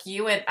Facebook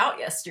you went out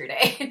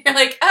yesterday. And you're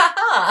like,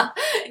 aha.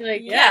 You're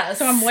like, yes.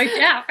 So I'm wiped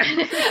out.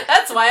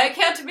 That's why I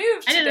can't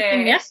move today. I did a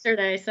thing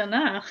yesterday, so no.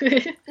 No,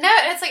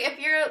 it's like if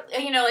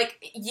you're,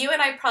 like you and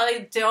I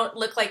probably don't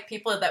look like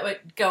people that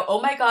would go,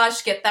 oh my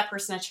gosh, get that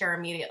person a chair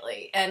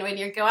immediately. And when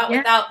you go out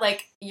without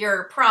like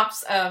your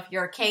props of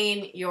your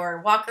cane,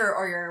 your walker,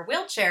 or your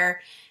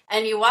wheelchair,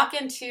 and you walk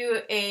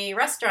into a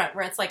restaurant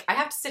where it's like, I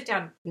have to sit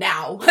down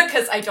now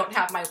because I don't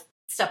have my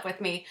stuff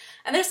with me.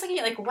 And they're just looking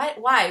at you like,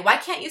 what? Why? Why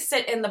can't you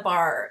sit in the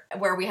bar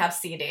where we have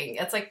seating?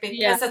 It's like,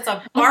 because it's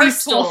a bar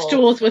stool.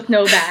 Stools with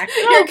no back.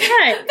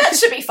 Okay. That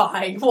should be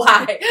fine.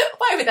 Why?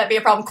 Why would that be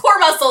a problem? Core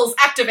muscles,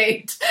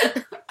 activate.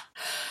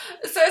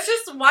 So it's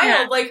just wild.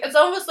 Yeah. Like, it's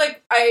almost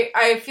like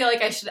I feel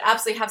like I should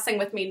absolutely have something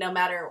with me no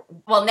matter,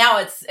 well, now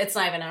it's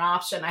not even an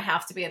option. I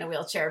have to be in a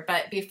wheelchair.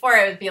 But before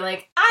I would be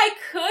like, I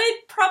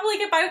could probably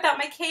get by without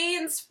my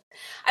canes.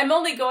 I'm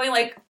only going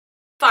like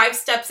 5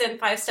 steps in,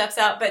 5 steps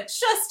out, but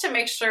just to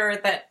make sure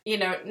that,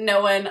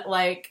 no one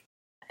like,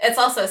 it's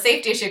also a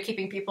safety issue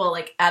keeping people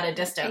like at a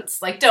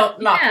distance. Like,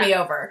 don't knock me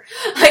over.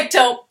 Like,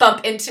 don't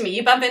bump into me.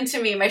 You bump into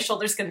me, my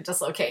shoulder's going to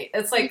dislocate.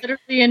 It's like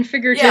literally and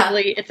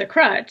figuratively, it's a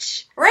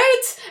crutch.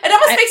 Right? It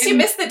almost makes you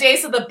miss the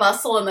days of the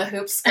bustle and the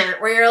hoop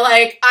skirt where you're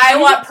like,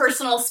 I want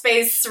personal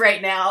space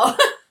right now.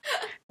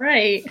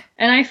 Right.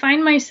 And I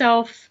find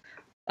myself,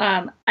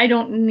 I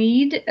don't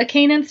need a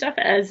cane and stuff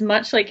as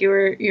much, like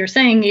you're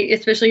saying,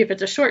 especially if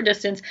it's a short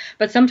distance.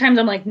 But sometimes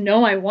I'm like,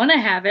 no, I want to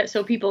have it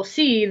so people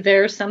see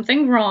there's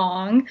something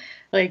wrong.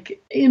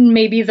 Like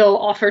maybe they'll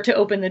offer to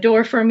open the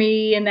door for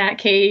me in that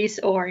case,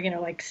 or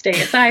like stay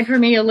aside for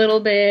me a little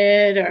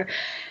bit, or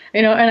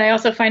and I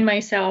also find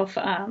myself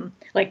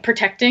like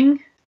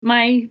protecting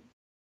my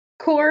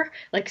core,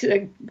 like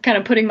kind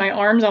of putting my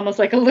arms almost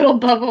like a little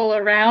bubble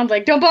around,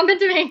 like, don't bump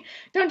into me,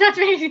 don't touch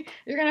me,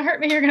 you're gonna hurt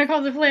me, you're gonna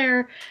cause a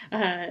flare.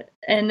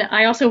 And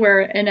I also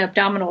wear an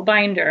abdominal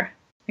binder.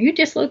 Are you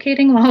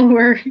dislocating while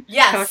we're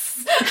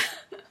yes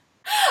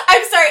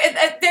I'm sorry,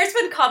 there's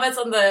been comments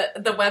on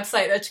the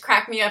website that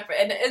crack me up,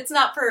 and it's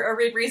not for a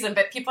rude reason,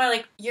 but people are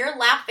like, you're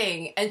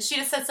laughing, and she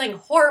just said something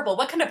horrible.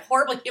 What kind of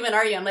horrible human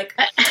are you? I'm like,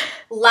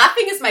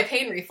 laughing is my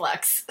pain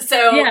reflex.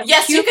 So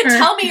yes, you can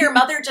tell me your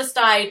mother just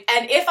died,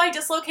 and if I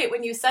dislocate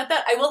when you said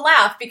that, I will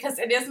laugh because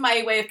it is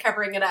my way of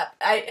covering it up.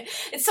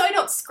 It's so I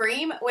don't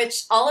scream,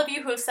 which all of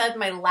you who have said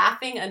my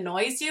laughing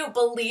annoys you,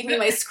 believe me,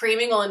 my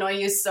screaming will annoy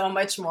you so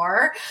much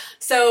more.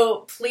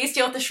 So please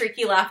deal with the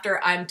shrieky laughter.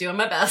 I'm doing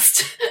my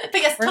best.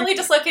 But yes, totally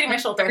dislocating my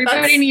shoulder.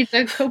 Everybody needs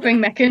a coping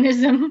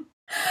mechanism.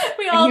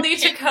 We all need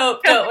to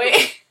cope, don't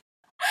we?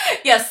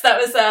 Yes, that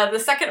was the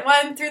second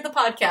one through the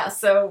podcast.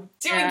 So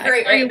doing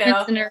great right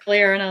now.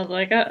 Earlier, and I was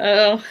like,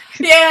 uh-oh.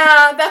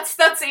 Yeah, that's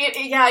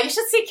yeah. You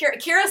should see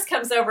Kyrus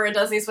comes over and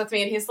does these with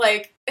me, and he's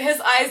like,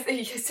 his eyes.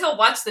 He'll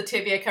watch the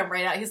tibia come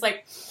right out. He's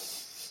like,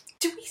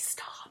 do we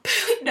stop?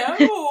 No,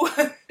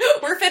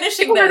 we're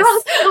finishing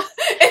this.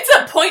 It's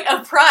a point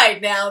of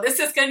pride now. This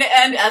is going to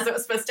end as it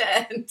was supposed to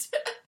end.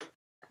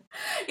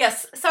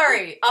 Yes,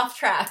 sorry, off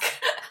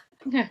track.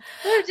 Yeah,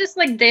 well, just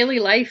like daily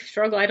life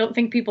struggle. I don't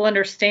think people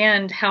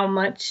understand how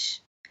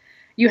much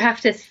you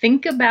have to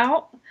think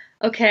about.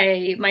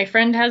 Okay, my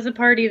friend has a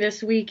party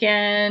this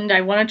weekend.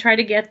 I want to try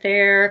to get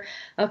there.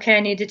 Okay, I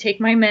need to take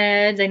my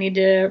meds. I need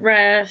to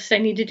rest. I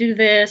need to do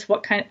this.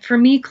 For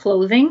me,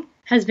 clothing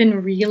has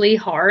been really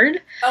hard.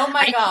 Oh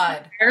my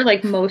God. I wear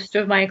like most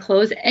of my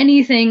clothes,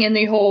 anything in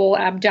the whole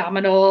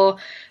abdominal,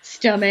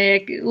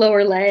 stomach,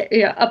 lower leg,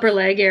 upper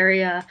leg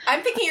area.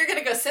 I'm thinking you're going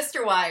to go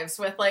Sister Wives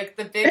with like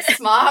the big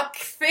smock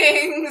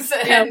things.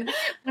 And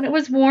when it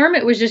was warm,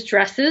 it was just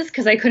dresses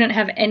because I couldn't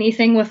have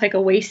anything with like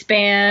a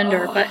waistband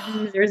or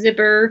buttons or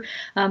zipper.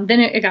 Then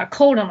it got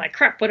cold. I'm like,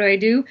 crap, what do I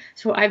do?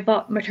 So I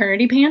bought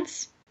maternity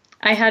pants.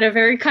 I had a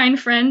very kind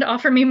friend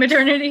offer me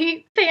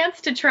maternity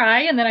pants to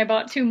try, and then I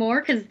bought 2 more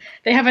because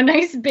they have a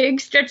nice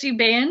big stretchy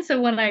band. So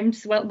when I'm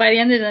by the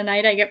end of the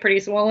night, I get pretty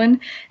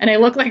swollen and I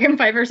look like I'm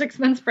 5 or 6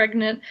 months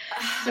pregnant.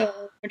 So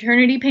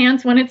maternity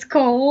pants when it's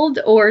cold,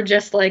 or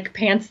just like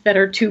pants that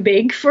are too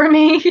big for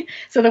me.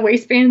 So the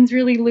waistband's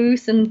really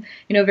loose, and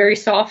very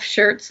soft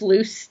shirts,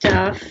 loose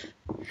stuff.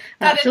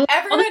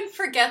 Everyone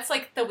forgets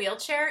like the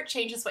wheelchair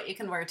changes what you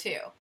can wear too.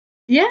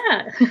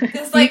 Yeah.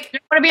 It's like, you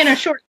don't want to be in a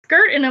short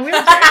skirt in a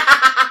wheelchair.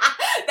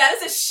 That that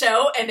is a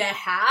show and a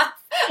half.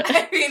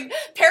 I mean,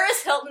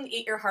 Paris Hilton,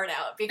 eat your heart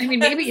out. Because I mean,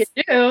 maybe you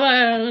do.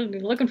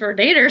 Looking for a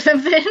date or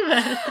something.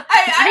 But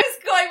I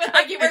was going with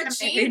like you wear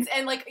jeans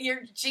and like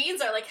your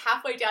jeans are like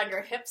halfway down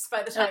your hips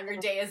by the time your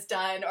day is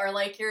done, or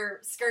like your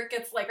skirt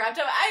gets like wrapped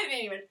up.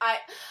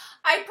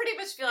 I pretty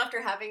much feel after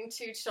having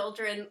 2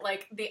 children,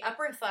 like the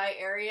upper thigh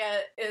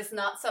area is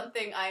not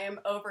something I am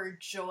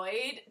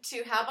overjoyed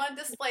to have on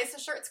display. So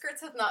short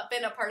skirts have not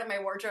been a part of my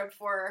wardrobe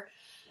for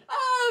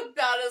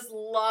about as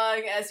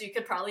long as you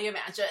could probably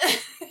imagine.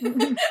 That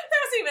wasn't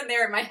even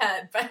there in my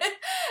head, but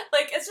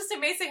like it's just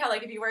amazing how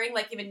like if you're wearing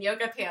like even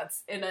yoga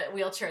pants in a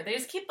wheelchair, they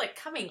just keep like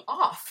coming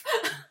off.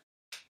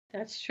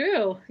 That's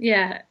true.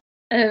 Yeah.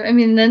 I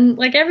mean, then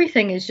like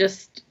everything is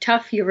just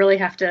tough. You really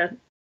have to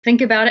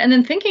think about it. And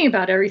then thinking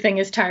about everything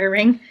is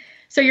tiring.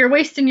 So you're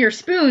wasting your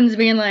spoons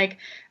being like,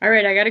 all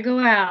right, I got to go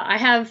out. I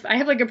have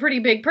like a pretty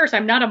big purse.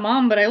 I'm not a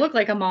mom, but I look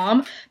like a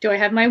mom. Do I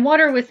have my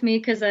water with me?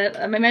 Because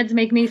my meds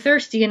make me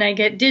thirsty and I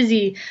get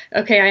dizzy.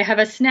 Okay, I have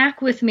a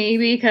snack with me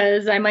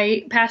because I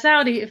might pass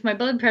out if my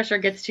blood pressure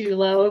gets too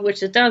low,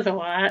 which it does a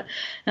lot.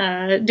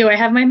 Do I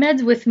have my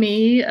meds with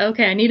me?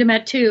 Okay, I need them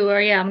at 2.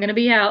 Or yeah, I'm going to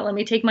be out. Let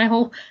me take my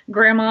whole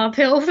grandma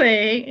pill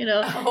thing.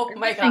 Oh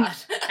my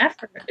gosh.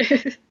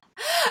 Effort.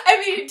 I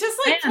mean, just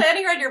like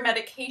planning around your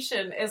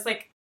medication is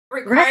like,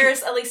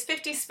 requires at least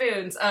 50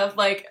 spoons of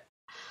like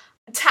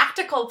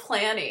tactical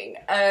planning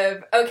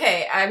of,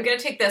 okay, I'm going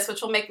to take this,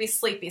 which will make me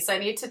sleepy. So I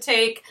need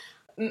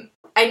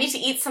to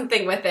eat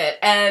something with it.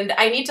 And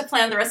I need to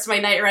plan the rest of my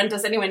night around,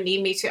 does anyone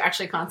need me to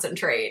actually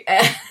concentrate?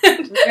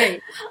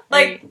 And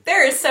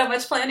there is so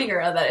much planning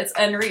around that. It's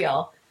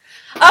unreal.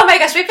 Oh my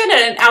gosh, we've been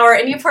at an hour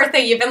and you poor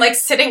thing, you've been like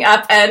sitting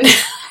up and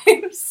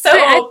I'm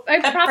so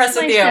impressed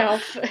with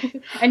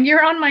you. And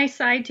you're on my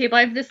side table.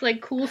 I have this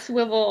like cool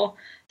swivel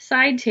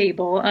side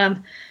table.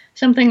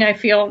 Something I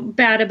feel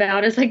bad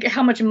about is like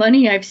how much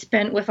money I've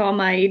spent with all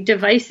my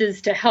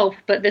devices to help,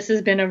 but this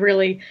has been a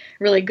really,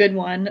 really good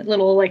one,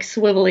 little like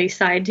swivelly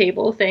side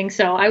table thing.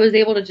 So I was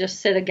able to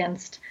just sit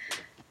against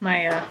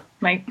my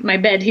my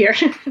bed here.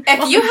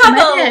 If you have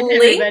a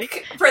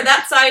link for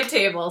that side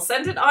table,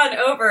 send it on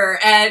over.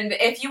 And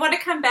if you want to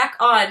come back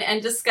on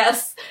and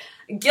discuss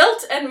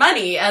guilt and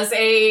money as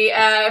a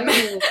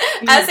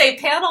as a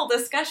panel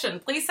discussion,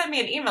 please send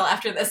me an email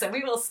after this and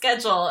we will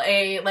schedule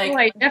a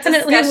I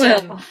definitely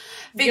discussion will.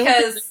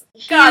 Because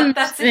God,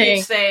 that's a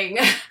huge thing.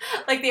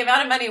 Like the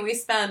amount of money we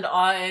spend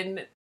on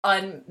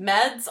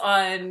meds,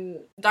 on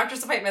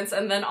doctor's appointments,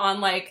 and then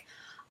on like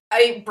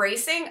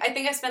bracing. I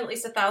think I spent at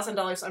least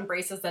 $1,000 on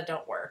braces that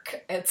don't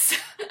work. It's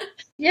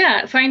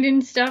yeah,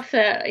 finding stuff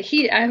that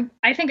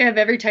I think I have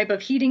every type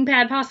of heating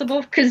pad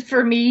possible because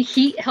for me,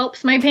 heat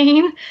helps my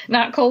pain,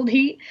 not cold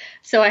heat.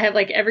 So I have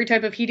like every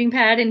type of heating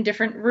pad in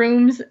different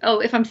rooms. Oh,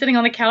 if I'm sitting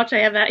on the couch, I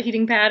have that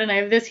heating pad and I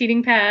have this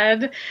heating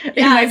pad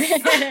in my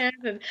bed.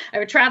 And I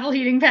have a travel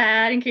heating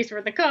pad in case we're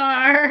in the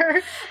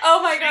car.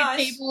 Oh my gosh.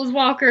 Tables,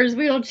 walkers,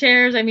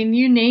 wheelchairs. I mean,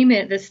 you name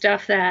it, the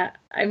stuff that,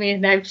 I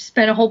mean, I've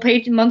spent a whole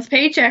month's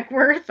paycheck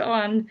worth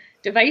on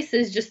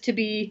devices just to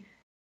be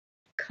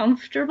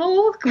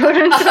comfortable, quote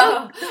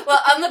unquote.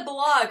 Well, on the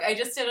blog, I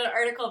just did an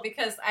article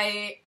because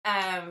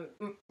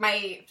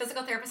my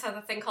physical therapist has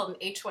a thing called an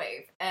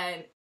H-wave,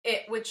 and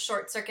it would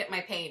short circuit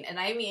my pain. And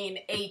I mean,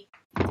 a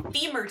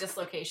femur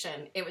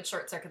dislocation, it would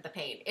short circuit the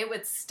pain. It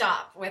would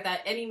stop without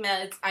any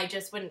meds. I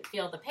just wouldn't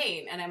feel the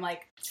pain. And I'm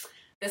like,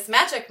 this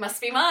magic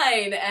must be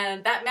mine.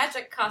 And that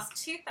magic cost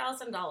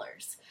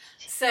 $2,000.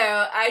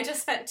 So I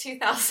just spent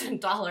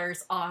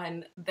 $2,000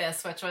 on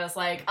this, which was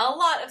like a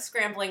lot of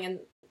scrambling and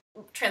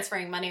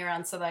transferring money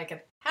around so that I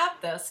could have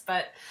this.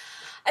 But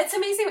it's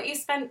amazing what you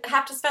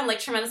have to spend like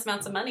tremendous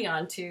amounts of money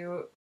on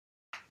to,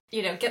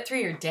 get through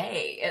your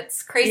day.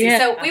 It's crazy. Yeah.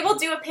 So we will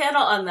do a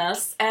panel on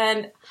this.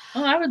 And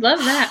I would love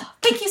that.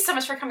 Thank you so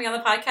much for coming on the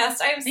podcast.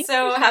 I'm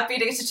so happy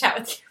to get to chat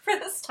with you for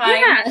this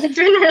time. Yeah, it's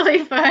been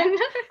really fun.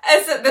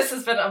 This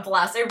has been a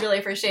blast. I really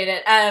appreciate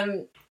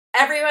it.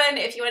 Everyone,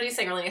 if you want to do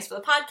something really nice for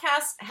the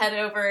podcast, head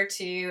over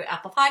to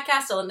Apple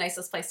Podcasts. Still the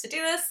nicest place to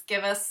do this.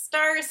 Give us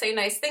stars, say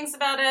nice things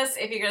about us.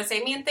 If you're going to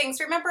say mean things,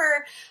 remember,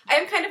 I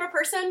am kind of a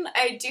person.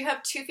 I do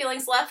have 2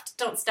 feelings left.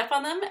 Don't step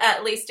on them.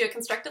 At least do it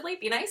constructively.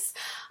 Be nice.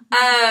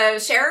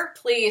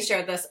 Please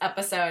share this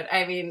episode.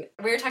 I mean,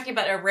 we were talking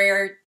about a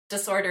rare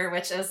disorder,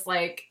 which is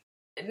like,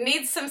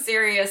 needs some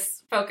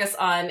serious focus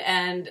on,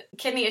 and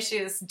kidney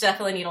issues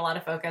definitely need a lot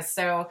of focus.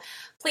 So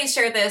please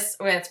share this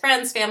with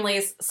friends,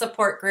 families,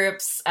 support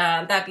groups.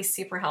 That'd be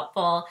super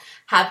helpful.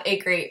 Have a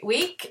great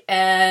week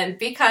and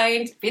be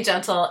kind, be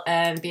gentle,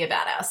 and be a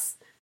badass.